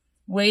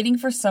 waiting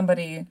for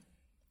somebody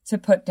to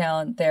put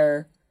down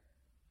their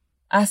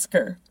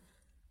asker.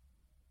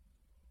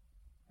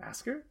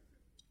 Ask her?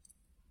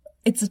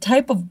 It's a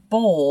type of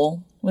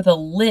bowl with a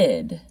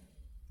lid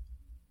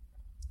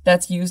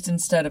that's used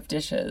instead of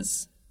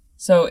dishes.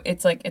 So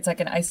it's like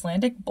an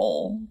Icelandic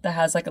bowl that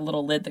has like a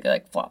little lid that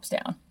like flops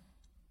down.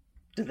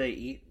 Do they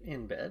eat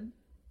in bed?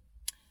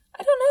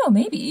 I don't know,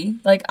 maybe.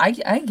 Like I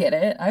get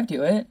it. I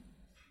do it.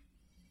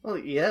 Well,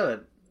 yeah,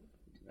 but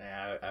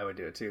I would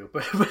do it too.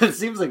 But it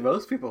seems like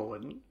most people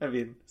wouldn't. I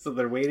mean, so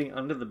they're waiting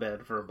under the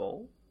bed for a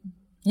bowl?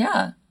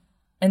 Yeah.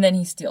 And then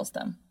he steals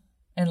them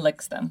and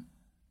licks them.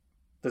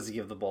 Does he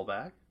give the bowl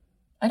back?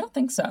 I don't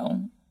think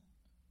so.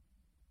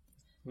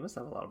 He must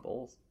have a lot of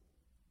bowls.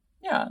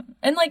 Yeah.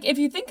 And like if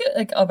you think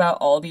like about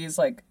all these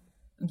like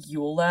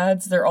Yule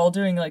lads, they're all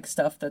doing like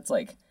stuff that's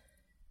like,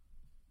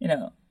 you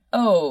know,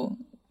 oh,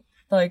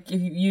 like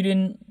if you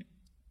didn't,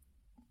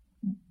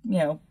 you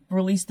know,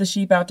 release the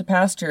sheep out to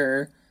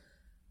pasture,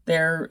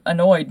 they're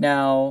annoyed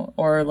now.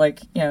 Or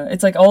like, you know,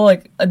 it's like all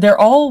like, they're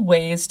all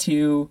ways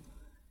to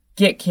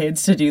get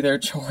kids to do their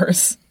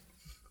chores.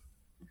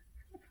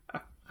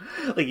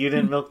 Like, you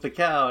didn't milk the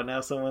cow, and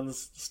now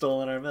someone's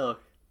stolen our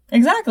milk.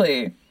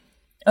 Exactly.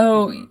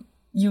 Oh,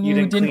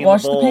 you didn't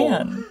wash the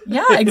pan.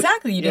 Yeah,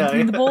 exactly. You didn't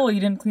clean the bowl. You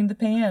didn't clean the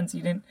pans.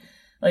 You didn't,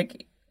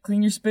 like,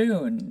 clean your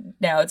spoon.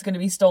 Now it's going to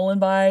be stolen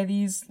by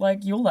these,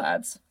 like, Yule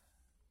lads.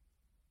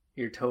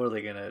 You're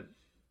totally going to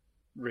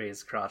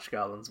raise crotch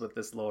goblins with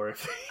this lore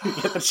if you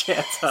get the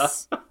chance, huh?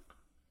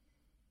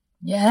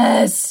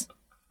 Yes!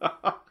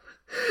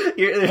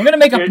 We're going to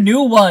make up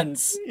new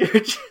ones.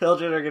 Your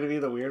children are going to be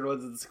the weird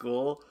ones in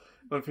school.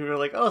 When people are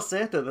like, oh,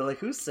 Santa, they're like,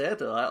 who's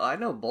Santa? I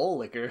know Bowl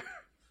Liquor.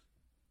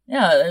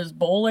 Yeah, there's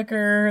Bowl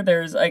Liquor,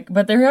 there's like,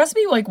 but there has to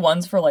be like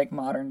ones for like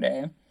modern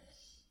day.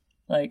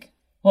 Like,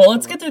 well,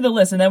 let's get through the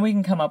list and then we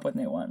can come up with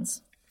new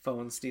ones.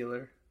 Phone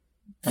stealer.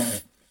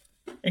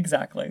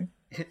 Exactly.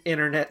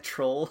 Internet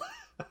troll.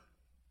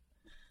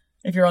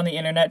 If you're on the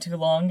internet too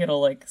long,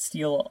 it'll like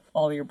steal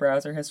all your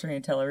browser history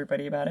and tell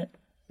everybody about it.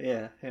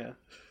 Yeah.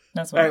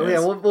 That's what all right, it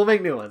is. Yeah, we'll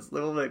make new ones.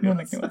 We'll make new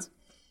ones.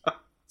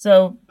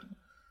 So,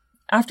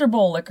 after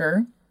Bowl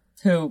Liquor,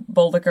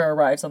 Bowl Liquor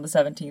arrives on the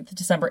 17th,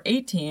 December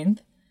 18th,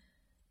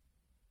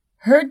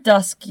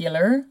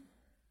 Herduskuller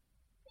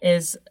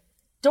is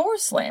door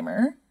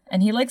slammer,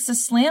 and he likes to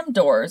slam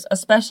doors,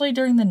 especially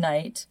during the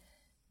night,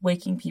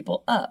 waking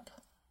people up.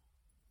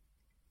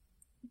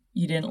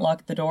 You didn't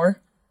lock the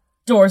door?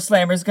 Door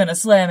slammer's gonna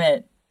slam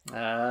it.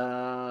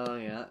 Oh,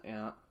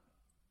 yeah.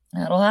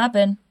 That'll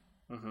happen.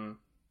 Mm-hmm.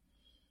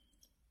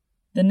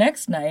 The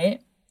next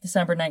night,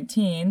 December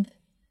 19th,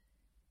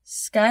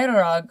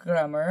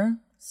 Skyrgrammer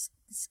is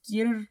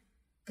Skyr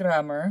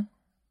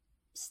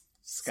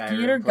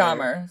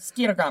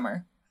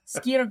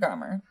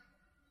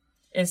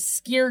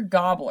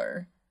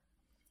Gobbler.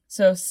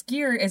 So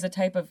Skyr is a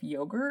type of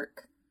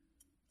yogurt.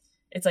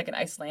 It's like an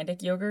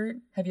Icelandic yogurt.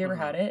 Have you ever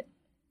had it?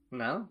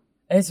 No.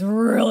 It's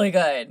really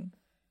good.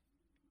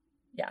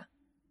 Yeah.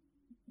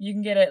 You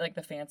can get it at like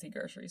the fancy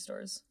grocery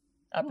stores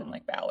up in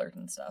like Ballard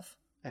and stuff.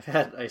 I've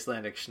had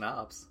Icelandic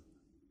schnapps.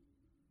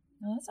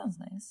 Oh, that sounds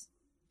nice.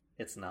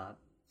 It's not.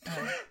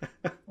 Oh.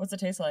 What's it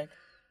taste like?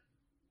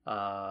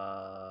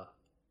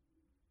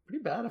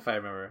 Pretty bad if I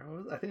remember.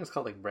 I think it was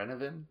called like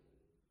Brennivin.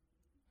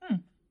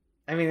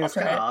 I mean, it's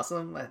I'll kind try of it.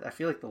 awesome. I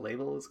feel like the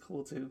label is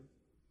cool too,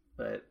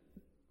 but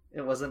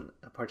it wasn't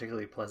a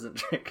particularly pleasant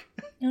drink.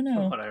 Oh no.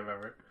 From what I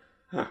remember.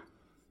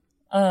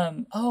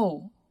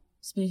 Oh,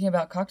 speaking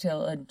about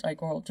cocktail and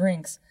like oral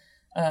drinks,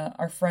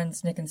 our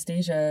friends Nick and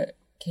Stasia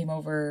came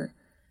over,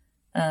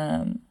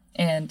 and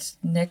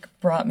Nick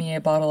brought me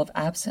a bottle of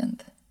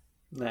absinthe.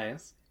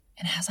 Nice.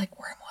 And it has like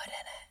wormwood in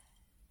it.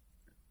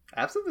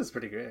 Absinthe is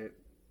pretty great.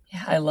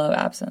 Yeah, I love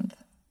absinthe.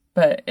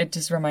 But it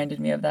just reminded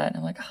me of that. And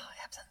I'm like, oh,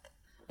 absinthe.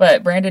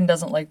 But Brandon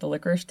doesn't like the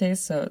licorice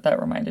taste, so that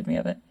reminded me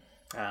of it.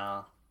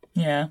 Oh.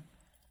 Yeah.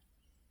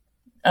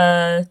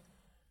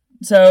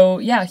 So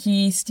yeah,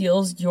 he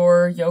steals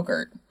your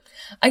yogurt.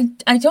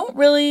 I don't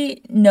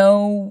really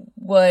know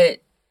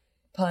what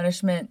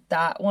punishment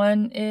that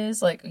one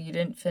is. Like, you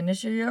didn't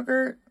finish your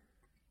yogurt?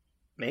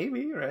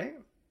 Maybe, right?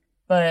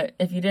 But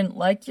if you didn't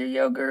like your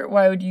yogurt,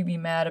 why would you be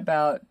mad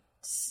about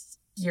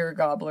your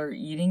gobbler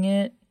eating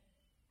it?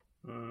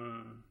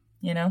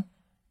 You know?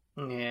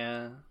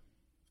 Yeah.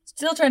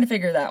 Still trying to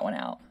figure that one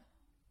out.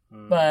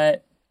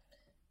 But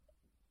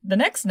the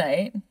next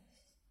night,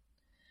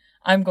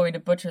 I'm going to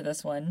butcher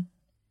this one.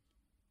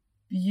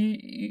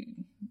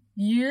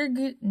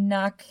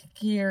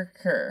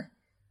 Björgnakirker.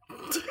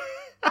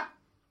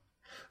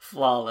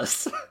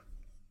 Flawless.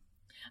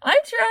 I'm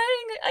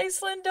trying,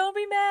 Iceland. Don't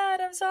be mad.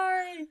 I'm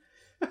sorry.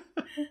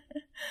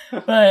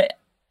 But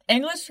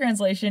English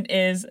translation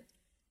is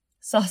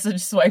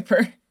sausage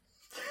swiper.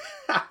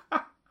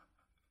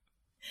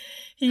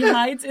 He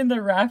hides in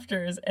the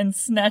rafters and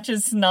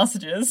snatches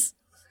sausages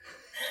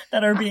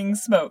that are being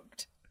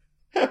smoked.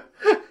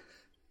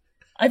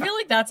 I feel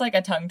like that's like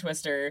a tongue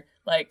twister.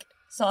 Like,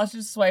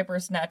 sausage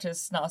swiper snatches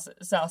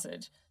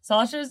sausage.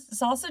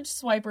 Sausage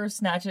swiper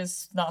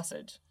snatches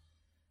sausage.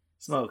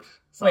 Smoked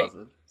sausage.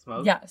 Wait.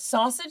 Smoked? Yeah,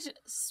 sausage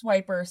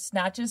swiper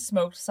snatches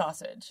smoked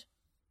sausage.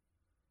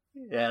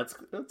 Yeah,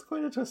 it's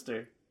quite a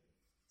twister.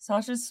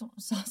 Sausage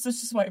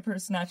swiper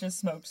snatches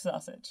smoked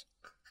sausage.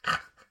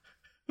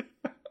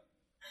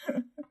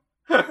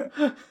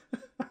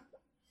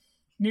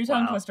 New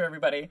tongue twister,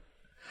 everybody.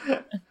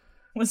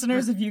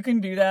 Listeners, if you can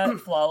do that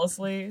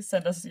flawlessly,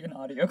 send us an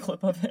audio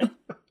clip of it.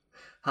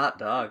 Hot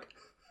dog.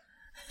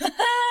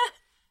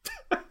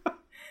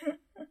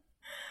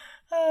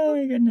 Oh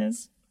my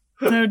goodness.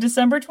 So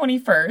December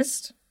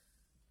 21st,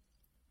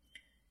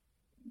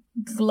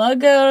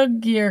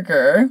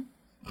 Gluggergirger,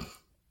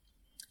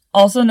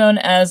 also known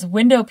as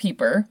Window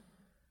Peeper,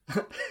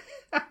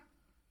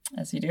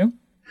 as you do.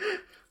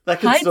 That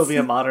could still be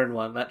a modern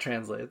one. That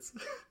translates.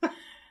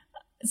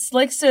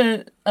 Likes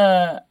to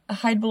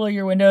hide below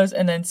your windows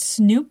and then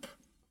snoop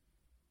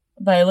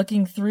by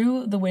looking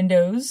through the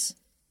windows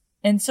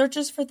and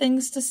searches for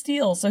things to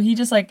steal. So he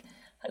just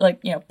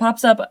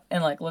pops up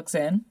and looks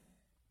in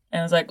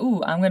and was like,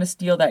 "Ooh, I'm gonna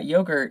steal that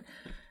yogurt."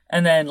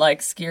 And then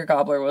Skyr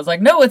Gobbler was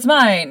like, "No, it's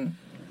mine."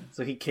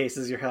 So he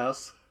cases your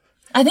house.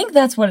 I think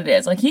that's what it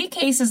is. He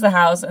cases the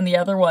house, and the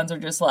other ones are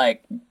just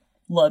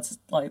let's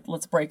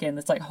break in.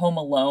 It's like Home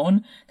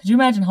Alone. Could you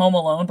imagine Home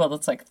Alone, but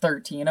it's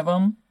 13 of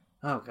them?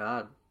 Oh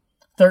God.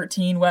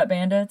 13 wet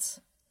bandits.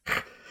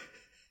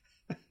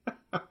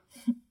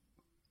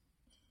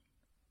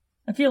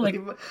 I feel like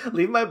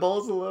leave my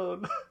bowls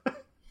alone.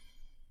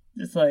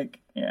 Just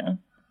yeah.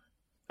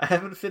 I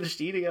haven't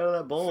finished eating out of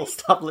that bowl.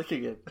 Stop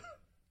licking it.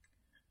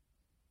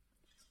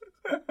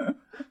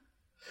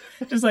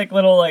 Just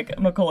little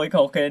Macaulay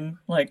Culkin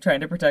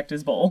trying to protect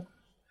his bowl.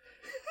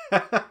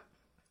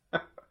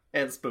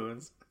 And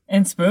spoons.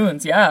 And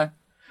spoons, yeah.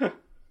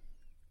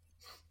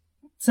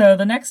 So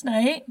the next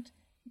night,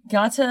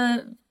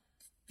 Gata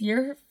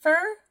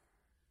Bjerfer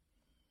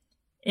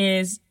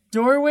is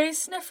Doorway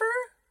Sniffer.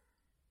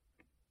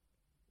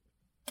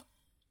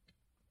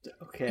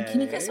 Okay. And can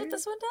you guess what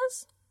this one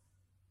does?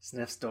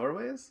 Sniffs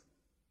doorways?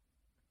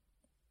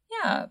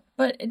 Yeah,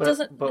 but it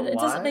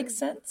doesn't make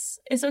sense.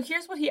 So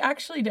here's what he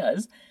actually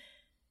does.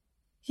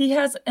 He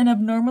has an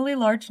abnormally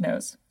large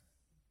nose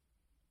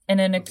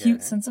and an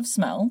acute sense of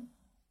smell,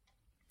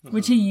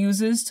 which he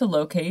uses to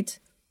locate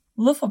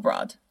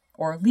Luffabrod,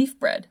 or leaf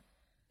bread.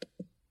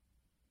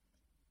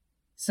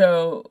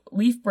 So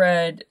leaf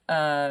bread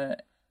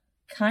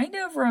kind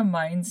of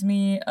reminds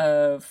me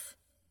of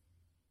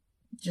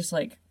just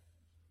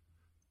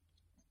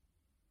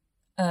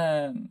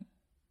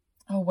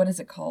what is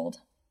it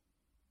called?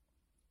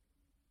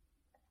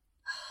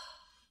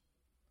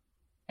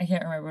 I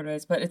can't remember what it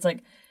is, but it's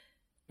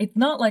it's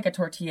not like a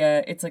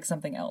tortilla, it's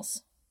something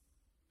else.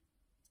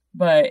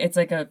 But it's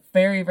a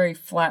very, very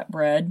flat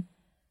bread.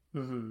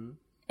 Mm-hmm.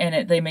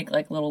 And they make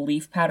little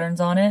leaf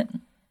patterns on it.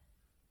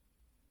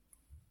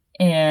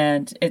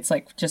 And it's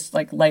just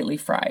lightly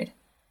fried.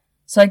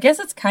 So I guess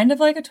it's kind of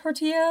like a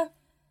tortilla,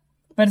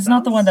 but it's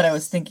not the one that I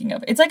was thinking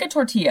of. It's like a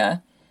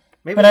tortilla.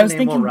 Maybe but the I was name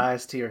thinking... will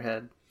rise to your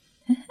head.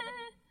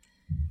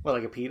 What,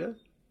 like a pita?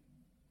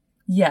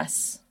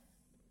 Yes.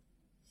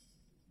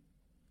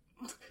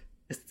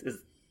 Is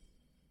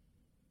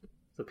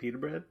the pita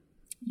bread?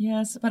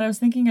 Yes, but I was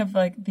thinking of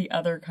the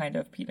other kind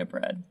of pita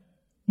bread.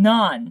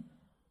 Naan.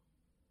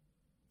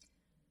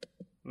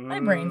 My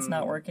brain's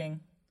not working.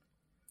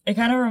 It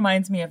kind of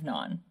reminds me of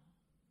naan.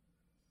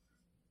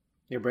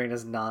 Your brain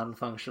is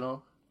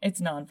non-functional? It's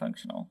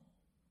non-functional.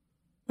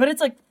 But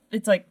it's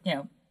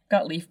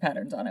got leaf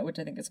patterns on it, which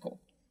I think is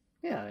cool.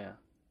 Yeah.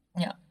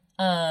 Yeah.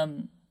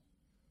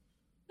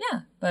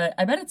 Yeah, but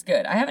I bet it's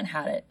good. I haven't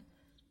had it.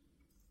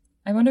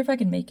 I wonder if I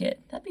can make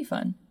it. That'd be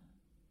fun.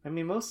 I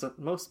mean,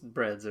 most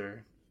breads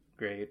are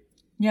great.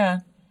 Yeah.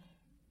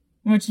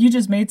 Which you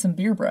just made some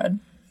beer bread.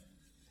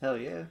 Hell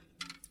yeah.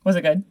 Was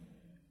it good?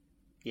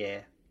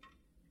 Yeah.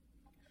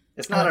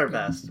 It's not our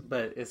best,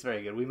 but it's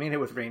very good. We made it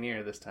with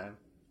Rainier this time.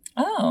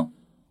 Oh.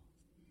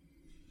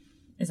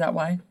 Is that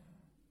why?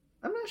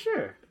 I'm not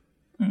sure.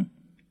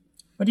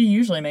 What do you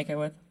usually make it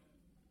with?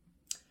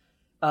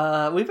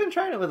 We've been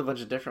trying it with a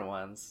bunch of different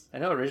ones. I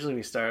know originally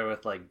we started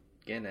with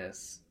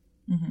Guinness,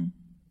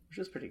 which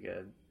was pretty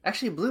good.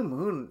 Actually, Blue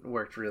Moon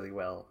worked really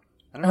well.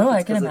 I don't know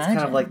if it's because it's kind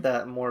of like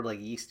that more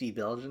yeasty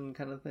Belgian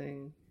kind of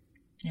thing.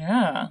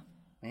 Yeah.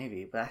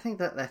 Maybe, but I think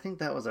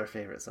that was our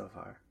favorite so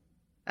far.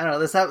 I don't know.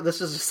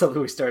 This is just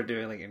something we started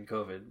doing in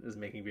COVID, is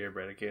making beer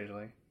bread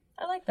occasionally.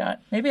 I like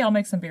that. Maybe I'll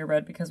make some beer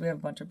bread because we have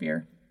a bunch of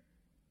beer.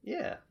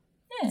 Yeah.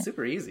 Yeah. It's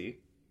super easy.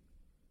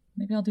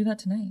 Maybe I'll do that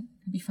tonight.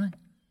 It'd be fun.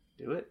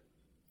 Do it.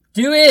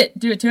 Do it!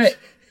 Do it to it!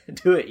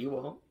 Do it, you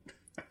won't.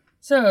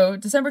 So,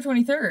 December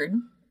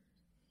 23rd,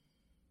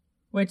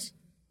 which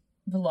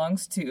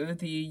belongs to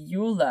the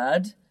Yule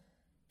lad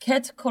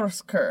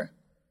Kettkorker.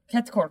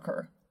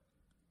 Kettkorker.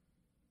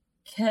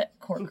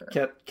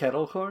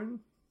 Kettlecorn?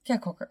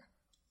 Kettkorker.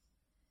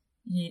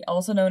 He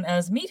also known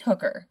as Meat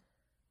Hooker.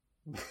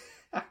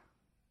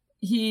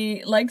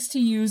 He likes to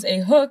use a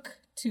hook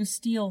to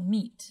steal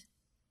meat.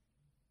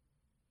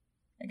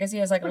 I guess he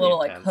has a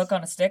little intense hook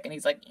on a stick, and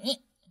he's "Eek,"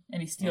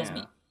 and he steals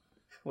meat.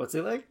 What's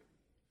he like?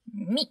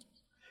 Meat.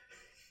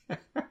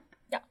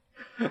 Yeah.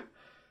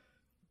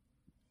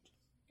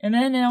 And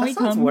then now that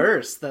sounds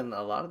worse than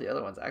a lot of the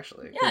other ones,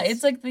 actually. Yeah,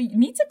 it's like the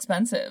meat's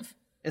expensive.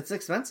 It's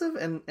expensive,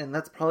 and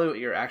that's probably what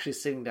you're actually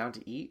sitting down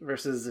to eat.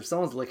 Versus if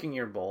someone's licking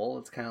your bowl,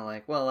 it's kind of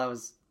like, well, I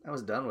was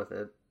done with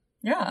it.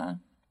 Yeah.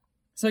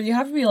 So you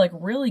have to be like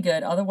really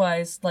good,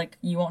 otherwise, like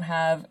you won't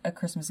have a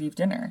Christmas Eve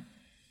dinner.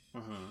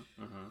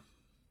 Mm-hmm. Mm-hmm.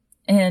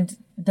 And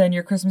then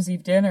your Christmas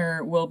Eve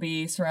dinner will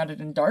be surrounded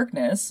in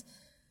darkness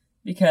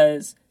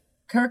because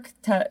Curtis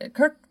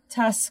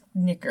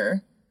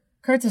Snicker.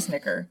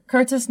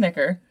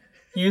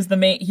 He was the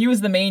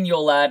main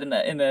Yule lad in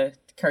the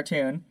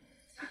cartoon.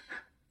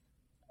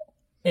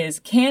 Is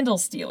candle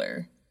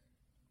stealer.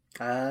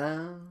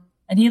 And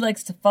he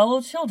likes to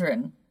follow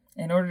children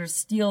in order to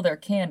steal their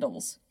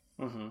candles.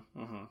 Mm-hmm.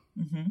 Mm-hmm.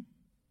 Mm-hmm.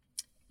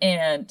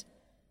 And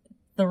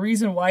the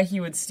reason why he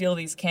would steal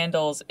these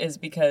candles is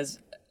because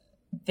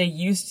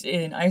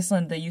in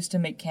Iceland they used to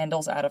make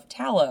candles out of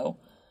tallow,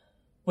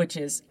 which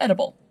is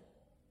edible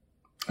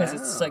because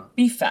it's like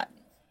beef fat.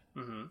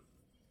 Mm-hmm.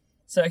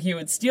 So he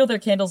would steal their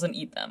candles and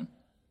eat them.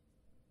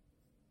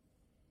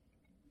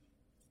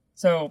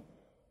 So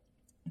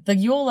the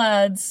Yule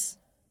lads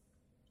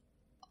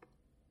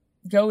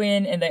go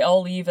in and they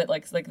all leave at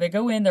like they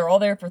go in, they're all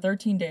there for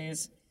 13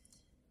 days.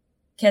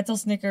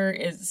 Kjartansnikur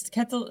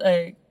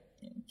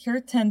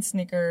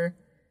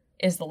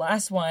is the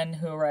last one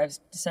who arrives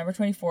December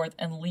 24th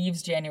and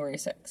leaves January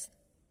 6th.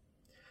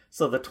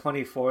 So the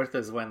 24th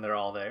is when they're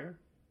all there?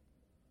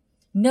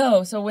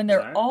 No, so when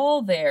they're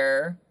all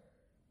there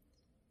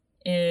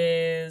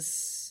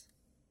is...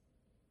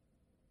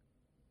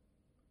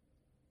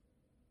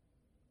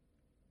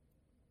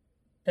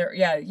 the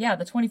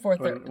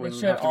 24th. They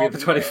should have to be the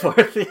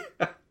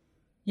 24th.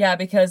 Yeah,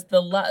 because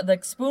the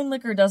spoon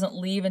liquor doesn't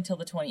leave until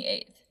the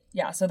 28th.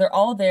 Yeah, so they're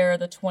all there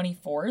the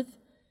 24th,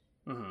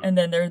 mm-hmm. and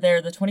then they're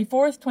there the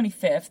 24th,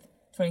 25th,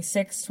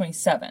 26th,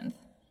 27th,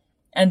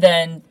 and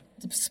then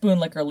spoon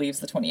liquor leaves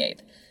the 28th.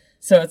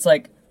 So it's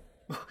like...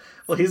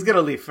 Well, he's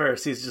gonna leave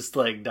first. He's just,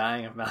 like,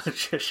 dying of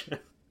malnutrition.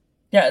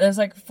 Yeah, there's,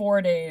 like,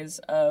 4 days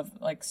of,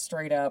 like,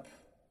 straight-up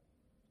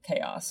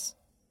chaos.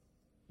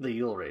 The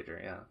Yule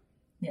Rager, yeah.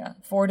 Yeah,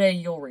 4-day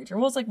Yule Rager.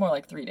 Well, it's, like, more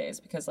like 3 days,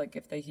 because, like,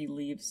 if he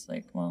leaves,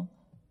 like, well,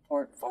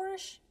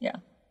 four-ish? Yeah.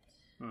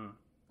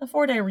 A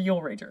 4-day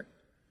Yule Rager.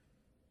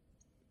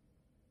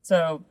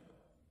 So,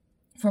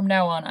 from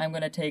now on, I'm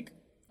going to take,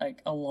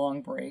 like, a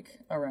long break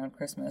around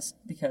Christmas,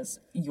 because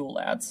Yule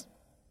lads.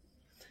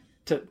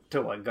 To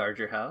what, guard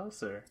your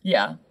house, or?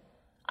 Yeah.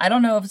 I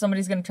don't know if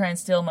somebody's going to try and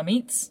steal my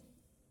meats.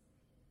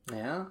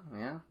 Yeah.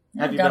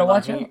 Have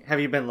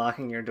you been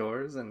locking your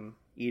doors and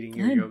eating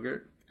your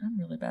yogurt? I'm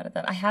really bad at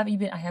that. I have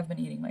been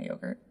eating my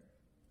yogurt.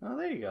 Oh,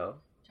 there you go.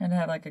 Trying to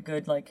have like a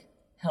good, like,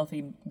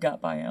 healthy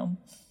gut biome.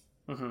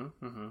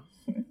 Mm-hmm.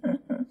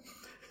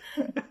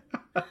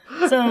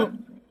 So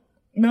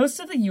most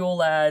of the Yule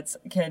lads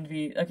can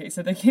be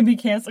they can be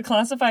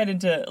classified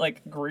into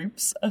like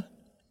groups.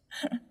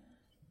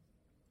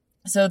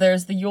 So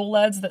there's the Yule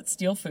lads that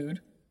steal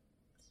food,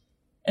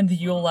 and the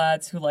Yule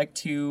lads who like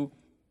to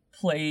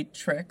play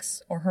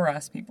tricks or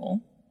harass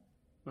people.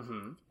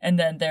 Mm-hmm. And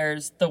then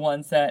there's the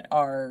ones that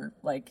are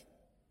like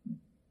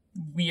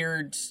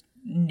weird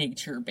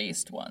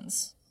nature-based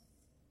ones.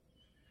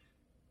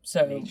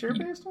 So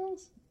nature-based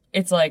ones?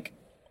 It's like,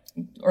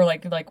 or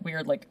like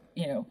weird, like,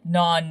 you know,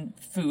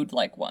 non-food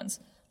like ones.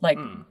 Like,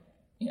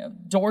 you know,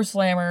 door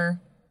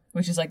slammer,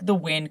 which is like the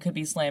wind could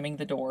be slamming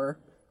the door.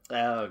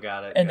 Oh,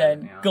 got it. And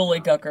then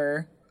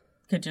Gullygucker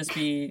could just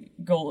be,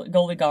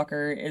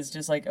 Gullygucker is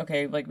just like,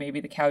 okay, like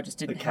maybe the cow just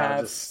didn't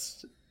have...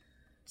 just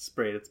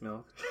sprayed its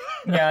milk.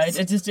 Yeah,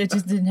 it just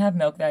didn't have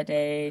milk that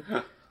day.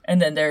 And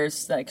then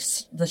there's like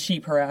the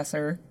sheep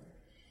harasser.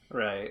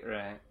 Right.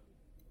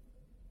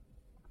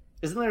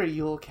 Isn't there a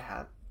Yule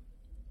cat?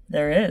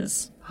 There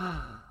is.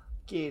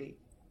 Katie.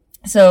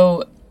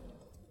 So,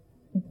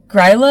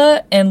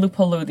 Gryla and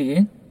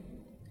Lupoludi,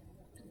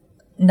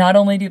 not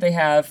only do they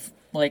have,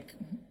 like,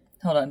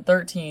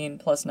 13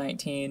 plus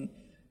 19,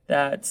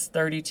 that's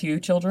 32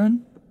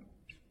 children.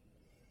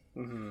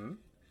 Mm-hmm.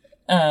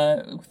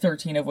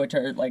 13 of which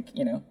are, like,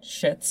 you know,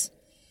 shits.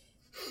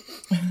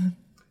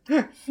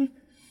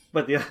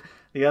 But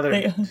the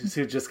other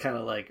who just kind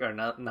of, like, are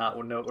not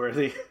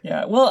noteworthy.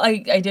 Yeah, well,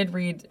 I did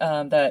read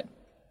that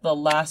the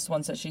last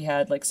ones that she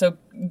had, like, so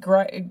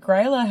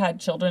Gryla had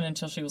children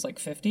until she was, like,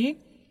 50.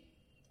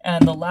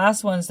 And the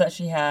last ones that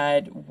she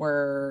had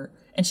were...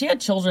 And she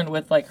had children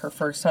with, like, her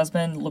first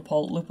husband.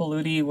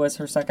 Lupoludi was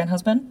her second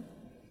husband.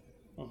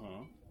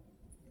 Mm-hmm.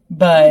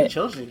 But... How many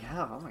children do you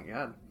have? Oh, my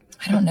God.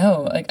 I don't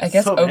know. Like, I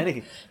guess... So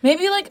many.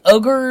 Maybe, like,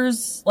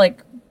 ogres,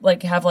 like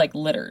have, like,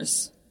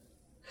 litters.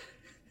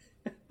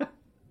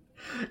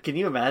 Can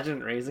you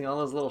imagine raising all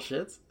those little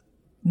shits?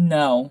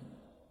 No.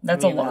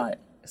 That's a lot.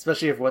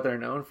 Especially if what they're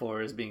known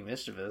for is being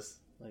mischievous.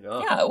 Like,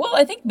 oh. Yeah, well,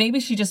 I think maybe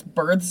she just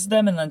births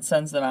them and then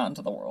sends them out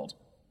into the world.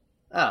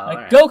 Oh, like,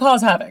 right. Go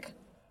cause havoc.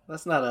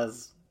 That's not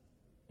as...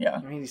 Yeah.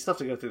 I mean, you still have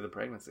to go through the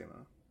pregnancy,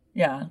 though.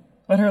 Yeah,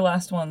 but her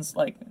last ones,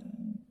 like,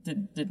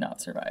 did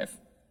not survive.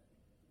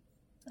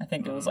 I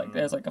think it was, like,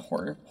 there's, like, a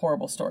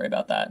horrible story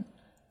about that.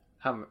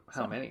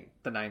 How many?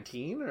 The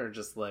 19 or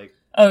just like?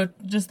 Oh,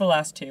 just the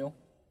last two.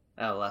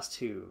 Oh, last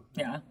two.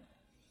 Yeah.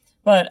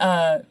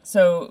 But,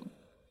 so,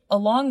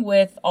 along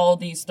with all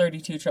these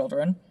 32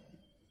 children,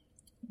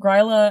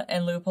 Gryla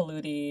and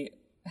Lupa-Ludi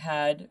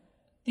had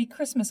the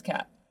Christmas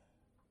cat.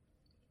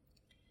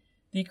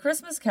 The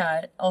Christmas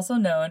cat, also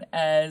known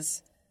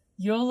as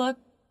Yola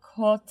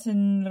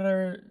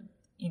Kottenrein.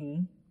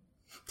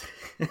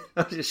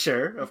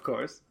 Sure, of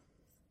course.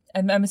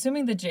 I'm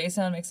assuming the J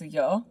sound makes a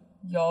yo.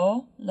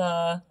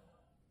 Yola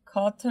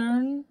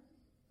Kottenrein.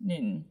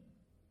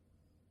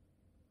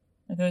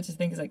 I feel just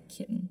think it's like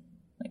kitten.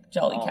 Like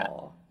Jolly Cat.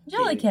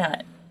 Jolly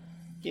Cat.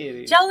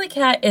 Kitty. Jolly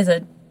Cat is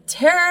a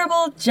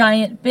terrible,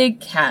 giant, big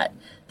cat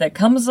that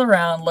comes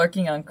around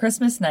lurking on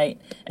Christmas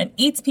night and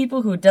eats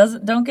people who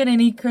don't get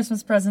any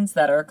Christmas presents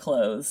that are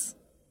clothes.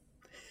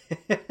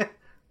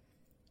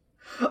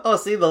 Oh,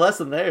 see, the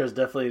lesson there is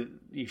definitely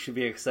you should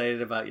be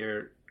excited about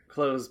your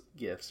clothes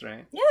gifts,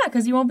 right? Yeah,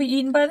 because you won't be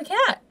eaten by the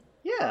cat.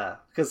 Yeah,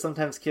 because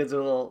sometimes kids are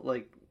a little,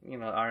 like,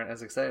 aren't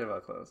as excited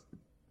about clothes.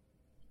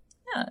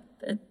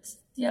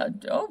 Yeah,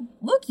 oh,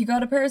 look, you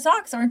got a pair of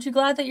socks. Aren't you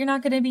glad that you're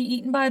not going to be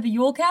eaten by the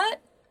Yule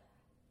Cat?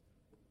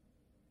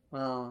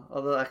 Well,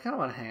 although I kind of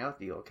want to hang out with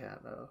the Yule Cat,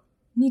 though.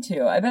 Me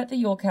too. I bet the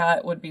Yule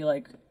Cat would be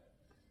like...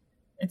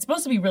 It's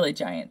supposed to be really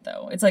giant,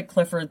 though. It's like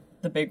Clifford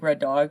the Big Red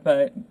Dog,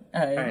 but...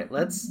 Alright,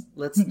 let's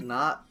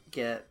not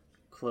get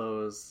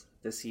clothes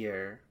this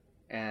year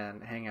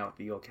and hang out with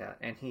the Yule Cat,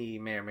 and he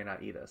may or may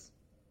not eat us.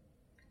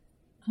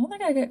 I don't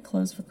think I get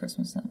clothes for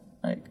Christmas then.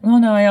 Like,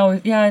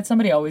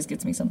 somebody always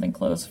gets me something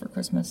clothes for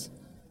Christmas.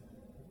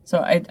 So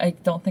I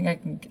don't think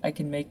I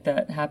can make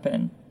that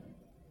happen.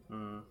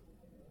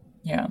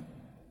 Yeah.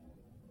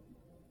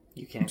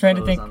 You can't trying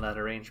close to think on that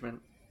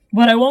arrangement.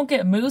 But I won't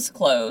get Moose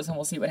clothes, and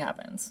we'll see what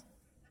happens.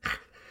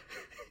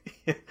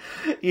 What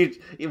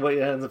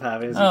ends up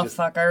happening is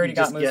I already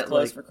got Moose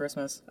clothes for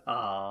Christmas.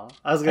 Aw.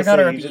 I was gonna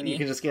say, you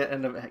can just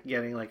end up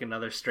getting like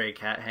another stray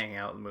cat hanging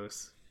out with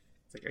Moose.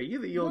 It's like, are you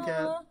the Yule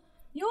Cat?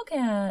 Yule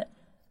Cat.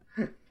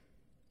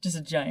 Just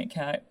a giant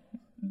cat.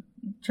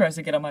 Tries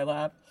to get on my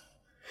lap.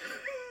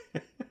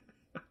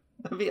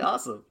 That'd be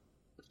awesome.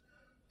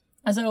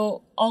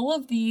 So all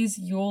of these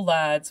Yule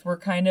lads were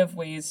kind of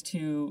ways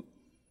to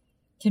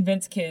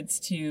convince kids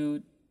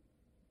to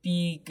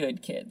be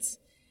good kids.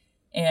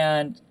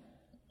 And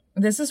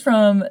this is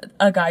from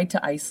A Guide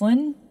to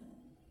Iceland.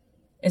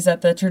 Is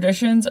that the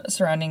traditions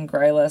surrounding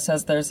Gryla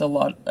says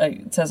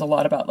it says a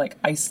lot about like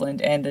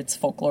Iceland and its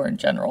folklore in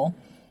general.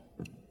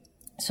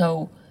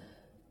 So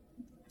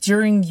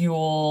during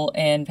Yule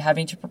and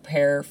having to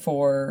prepare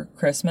for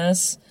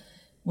Christmas,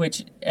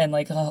 and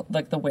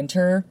the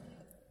winter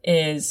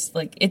is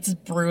like, it's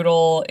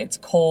brutal, it's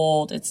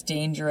cold, it's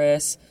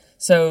dangerous.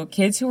 So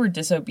kids who were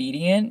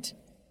disobedient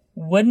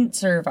wouldn't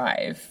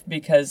survive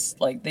because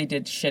like they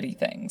did shitty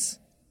things.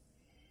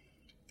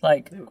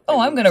 Like,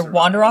 I'm going to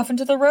wander off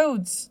into the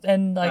roads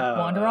and like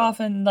wander off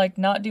and like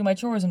not do my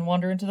chores and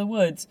wander into the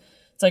woods.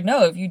 It's like,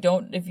 no, if you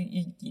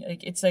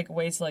like, it's like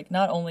ways to like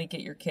not only get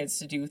your kids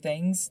to do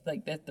things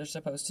like that they're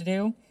supposed to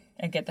do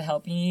and get the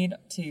help you need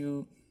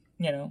to,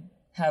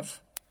 have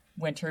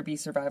winter be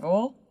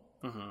survivable.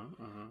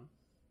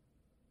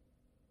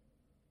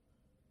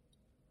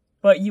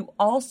 But you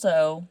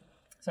also,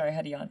 sorry, I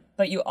had to yawn.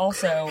 But you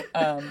also,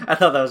 I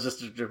thought that was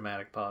just a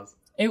dramatic pause.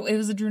 It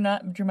was a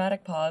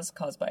dramatic pause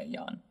caused by a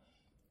yawn.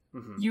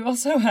 You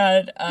also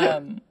had,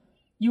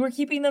 you were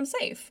keeping them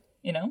safe,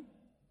 Yeah,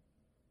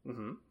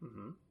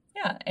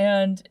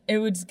 and it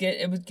would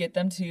get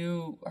them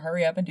to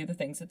hurry up and do the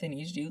things that they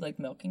need to do, like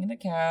milking the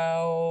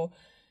cow,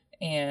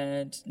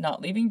 and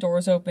not leaving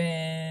doors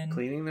open,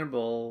 cleaning their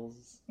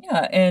bowls.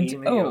 Yeah, and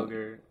eating the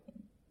yogurt.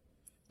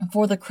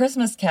 For the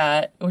Christmas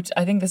cat, which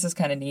I think this is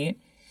kind of neat,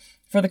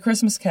 for the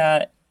Christmas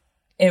cat,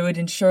 it would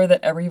ensure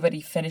that everybody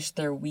finished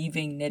their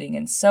weaving, knitting,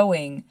 and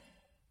sewing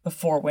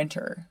before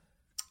winter.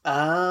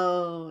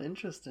 Oh,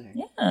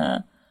 interesting. Yeah.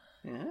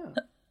 Yeah.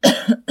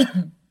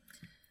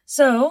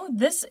 So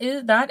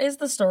that is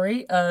the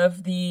story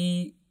of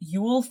the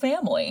Yule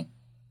family.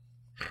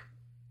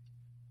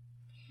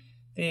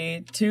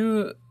 The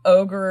two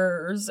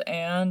ogres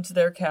and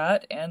their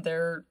cat and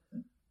their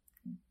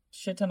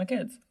shit ton of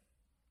kids.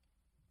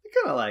 I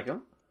kind of like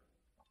them.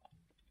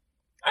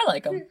 I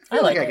like them. I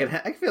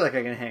feel like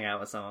I can hang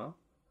out with some of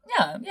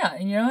them. Yeah.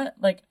 And you know what?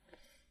 Like,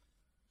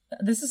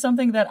 this is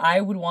something that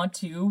I would want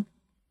to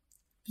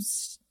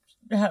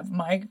have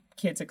my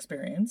kids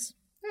experience.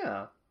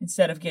 Yeah.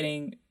 Instead of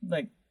getting,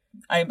 like,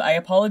 I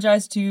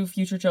apologize to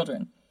future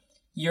children.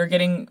 You're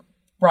getting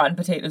rotten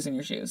potatoes in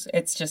your shoes.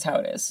 It's just how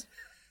it is.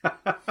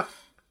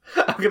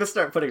 I'm going to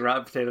start putting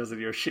rotten potatoes in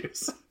your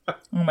shoes.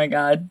 Oh my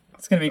god.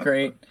 It's going to be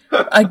great.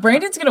 Like,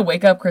 Brandon's going to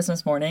wake up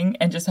Christmas morning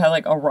and just have,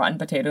 like, a rotten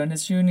potato in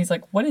his shoe, and he's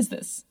like, what is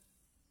this?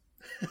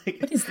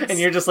 What is this? And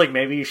you're just like,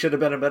 maybe you should have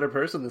been a better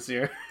person this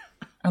year.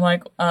 I'm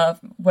like,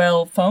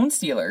 well, Phone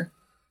Stealer,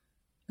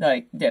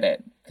 like, did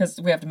it. Because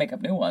we have to make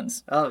up new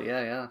ones. Oh,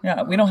 yeah.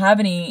 Yeah, we don't have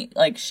any,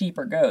 like, sheep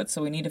or goats,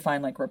 so we need to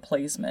find, like,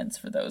 replacements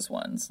for those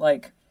ones.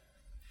 Like,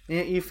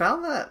 You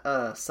found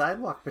that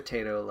sidewalk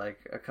potato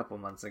like a couple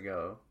months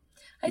ago.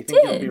 I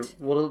did.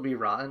 Will it be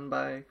rotten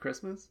by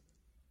Christmas?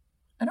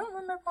 I don't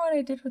remember what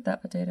I did with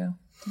that potato,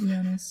 to be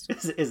honest.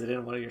 Is it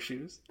in one of your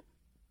shoes?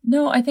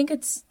 No, I think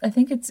it's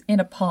in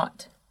a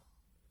pot.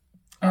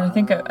 And I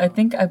think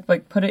I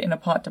like put it in a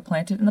pot to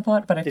plant it in the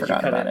pot, but I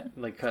forgot about it.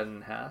 Like cut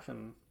in half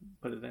and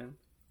put it in?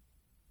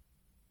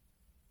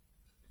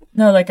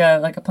 No, like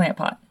a plant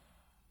pot.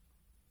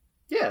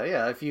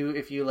 Yeah. If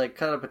you like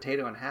cut a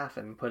potato in half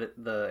and put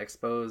the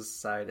exposed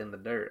side in the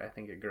dirt, I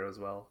think it grows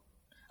well.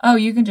 Oh,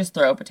 you can just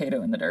throw a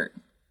potato in the dirt.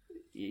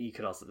 You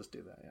could also just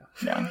do that,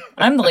 yeah. No,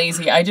 I'm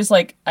lazy. I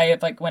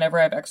have whenever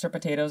I have extra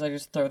potatoes, I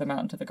just throw them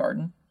out into the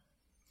garden,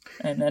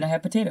 and then I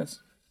have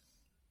potatoes.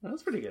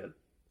 That's pretty good.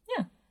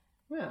 Yeah.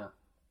 Yeah.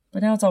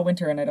 But now it's all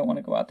winter, and I don't want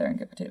to go out there and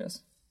get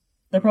potatoes.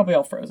 They're probably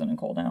all frozen and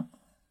cold now.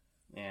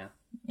 Yeah.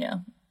 Yeah.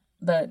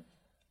 But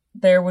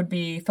there would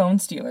be phone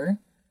stealer.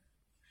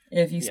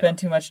 If you spend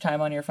too much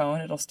time on your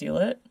phone, it'll steal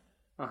it.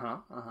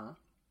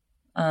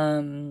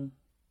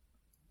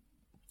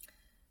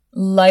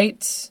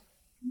 Light.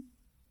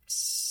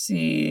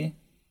 See,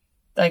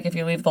 like if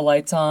you leave the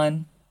lights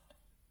on,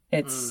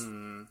 it's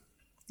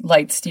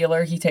light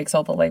stealer. He takes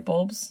all the light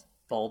bulbs.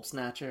 Bulb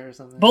snatcher or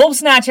something. Bulb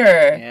snatcher.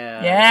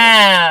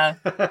 Yeah.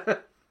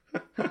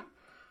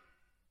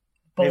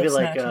 Maybe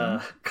like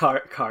a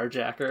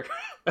carjacker.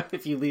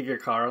 If you leave your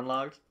car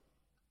unlocked.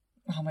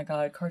 Oh my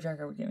god,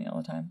 carjacker would get me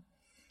all the time.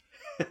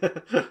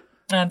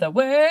 I'm the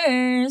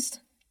worst.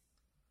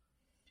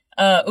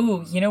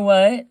 Ooh, you know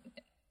what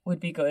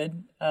would be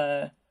good?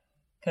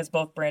 Because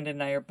both Brandon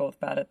and I are both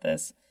bad at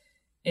this,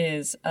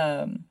 is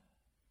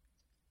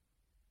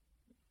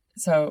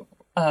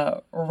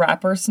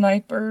wrapper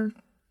sniper,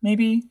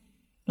 maybe?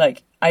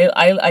 Like,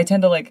 I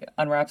tend to, like,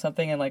 unwrap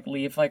something and, like,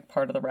 leave, like,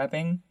 part of the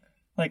wrapping,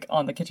 like,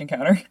 on the kitchen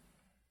counter.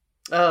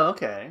 Oh,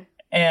 okay.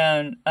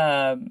 And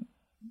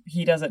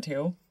he does it,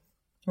 too.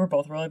 We're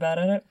both really bad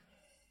at it.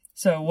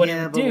 So what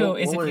it would do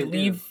is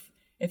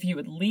if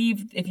you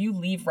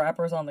leave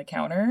wrappers on the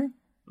counter,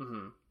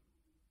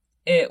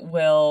 it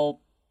will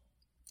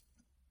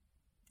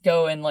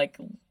go and like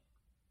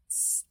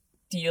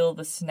steal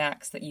the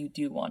snacks that you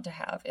do want to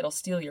have. It'll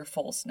steal your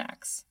full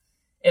snacks.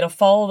 It'll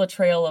follow the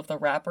trail of the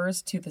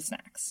wrappers to the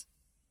snacks.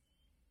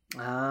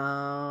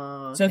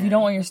 Oh. Okay. So if you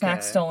don't want your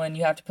snacks stolen,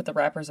 you have to put the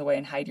wrappers away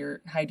and hide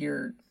your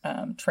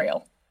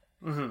trail.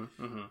 There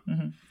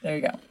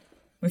you go.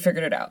 We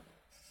figured it out.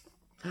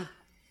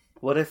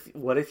 What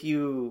if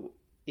you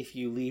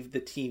leave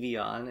the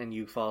TV on and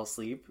you fall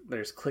asleep?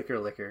 There's Clicker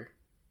Licker.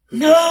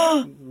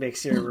 No.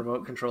 Makes your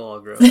remote control all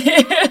gross.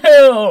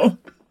 Ew.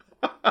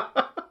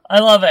 I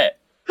love it.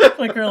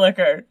 Clicker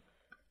Licker.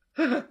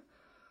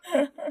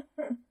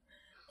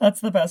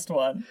 That's the best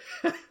one.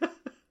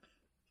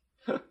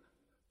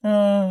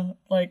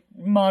 Like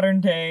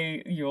modern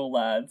day Yule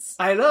lads.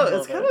 I know,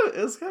 it's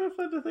kind of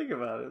fun to think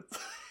about it.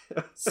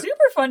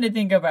 Super fun to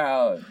think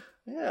about.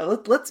 Yeah,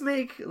 let's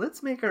make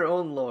our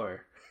own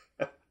lore.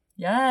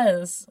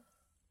 Yes.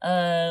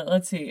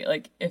 Let's see.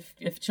 Like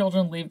if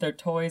children leave their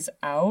toys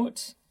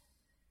out,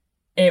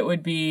 it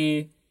would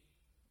be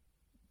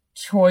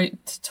toy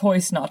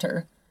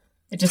snotter.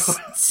 It just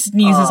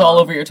sneezes all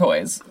over your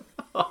toys.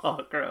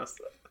 Oh, gross.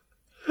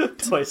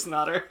 Toy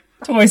snotter.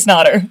 Toy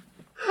snotter.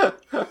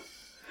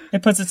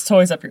 It puts its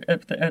toys up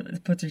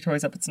it puts your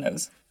toys up its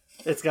nose.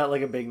 It's got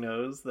like a big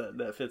nose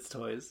that fits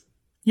toys.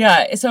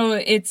 Yeah, so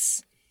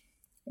it's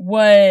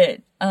what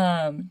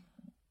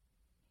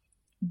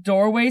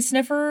Doorway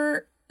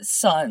Sniffer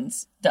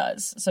Sons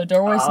does. So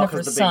Doorway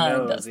Sniffer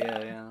Son does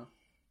that.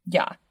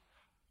 Yeah.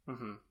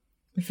 Mm-hmm.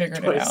 We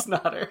figured it out.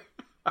 Snotter.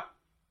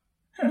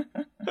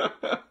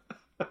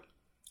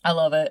 I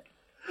love it.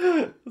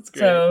 That's great.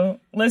 So,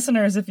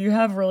 listeners, if you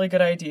have really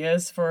good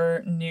ideas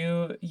for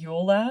new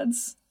Yule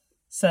lads,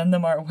 send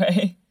them our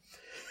way.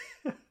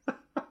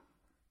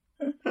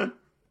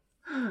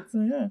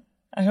 So yeah,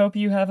 I hope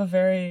you have a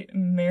very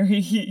merry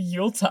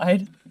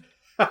Yuletide.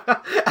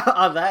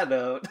 On that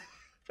note.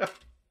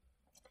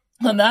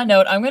 On that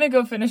note, I'm going to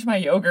go finish my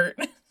yogurt.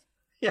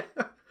 Yeah.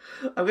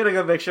 I'm going to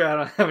go make sure I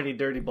don't have any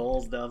dirty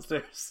bowls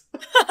downstairs.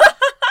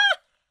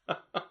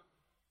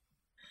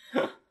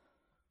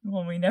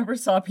 Well, we never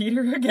saw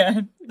Peter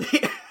again.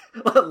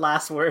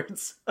 Last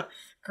words.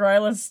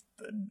 Gryla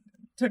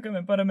took him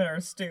and put him in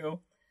our stew.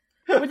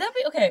 Would that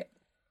be... Okay,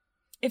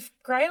 if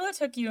Gryla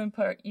took you and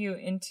put you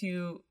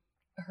into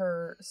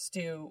her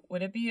stew,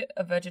 would it be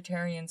a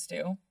vegetarian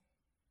stew?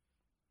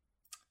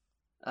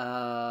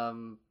 Yeah,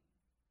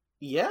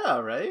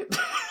 right?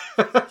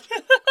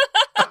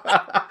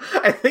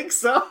 I think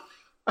so.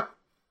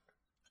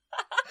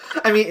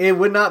 I mean, it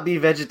would not be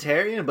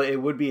vegetarian, but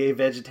it would be a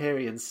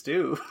vegetarian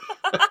stew.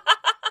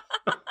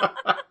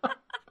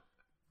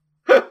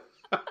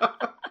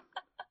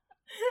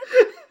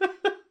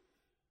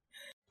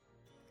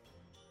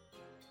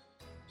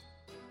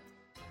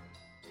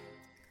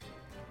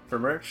 For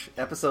merch,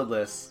 episode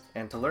lists,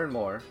 and to learn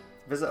more,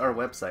 visit our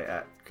website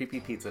at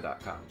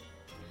creepypizza.com.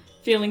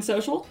 Feeling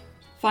social?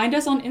 Find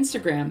us on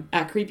Instagram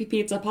at Creepy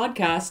Pizza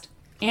Podcast.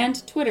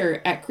 and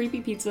Twitter at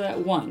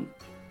CreepyPizza1.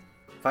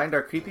 Find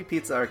our Creepy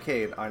Pizza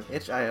Arcade on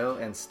itch.io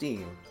and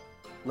Steam.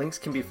 Links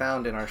can be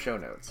found in our show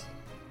notes.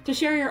 To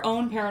share your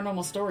own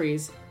paranormal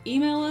stories,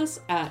 email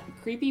us at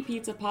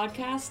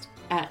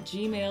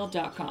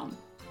creepypizzapodcast@gmail.com.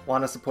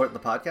 Want to support the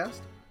podcast?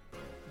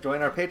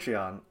 Join our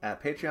Patreon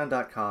at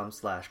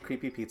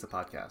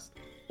patreon.com/creepypizzapodcast.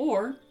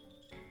 Or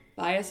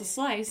buy us a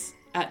slice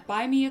at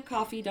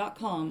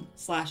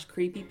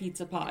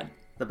buymeacoffee.com/creepypizzapod.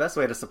 The best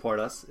way to support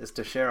us is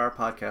to share our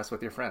podcast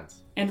with your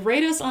friends. And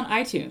rate us on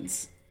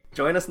iTunes.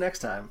 Join us next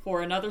time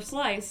for another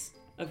slice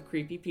of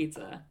Creepy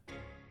Pizza.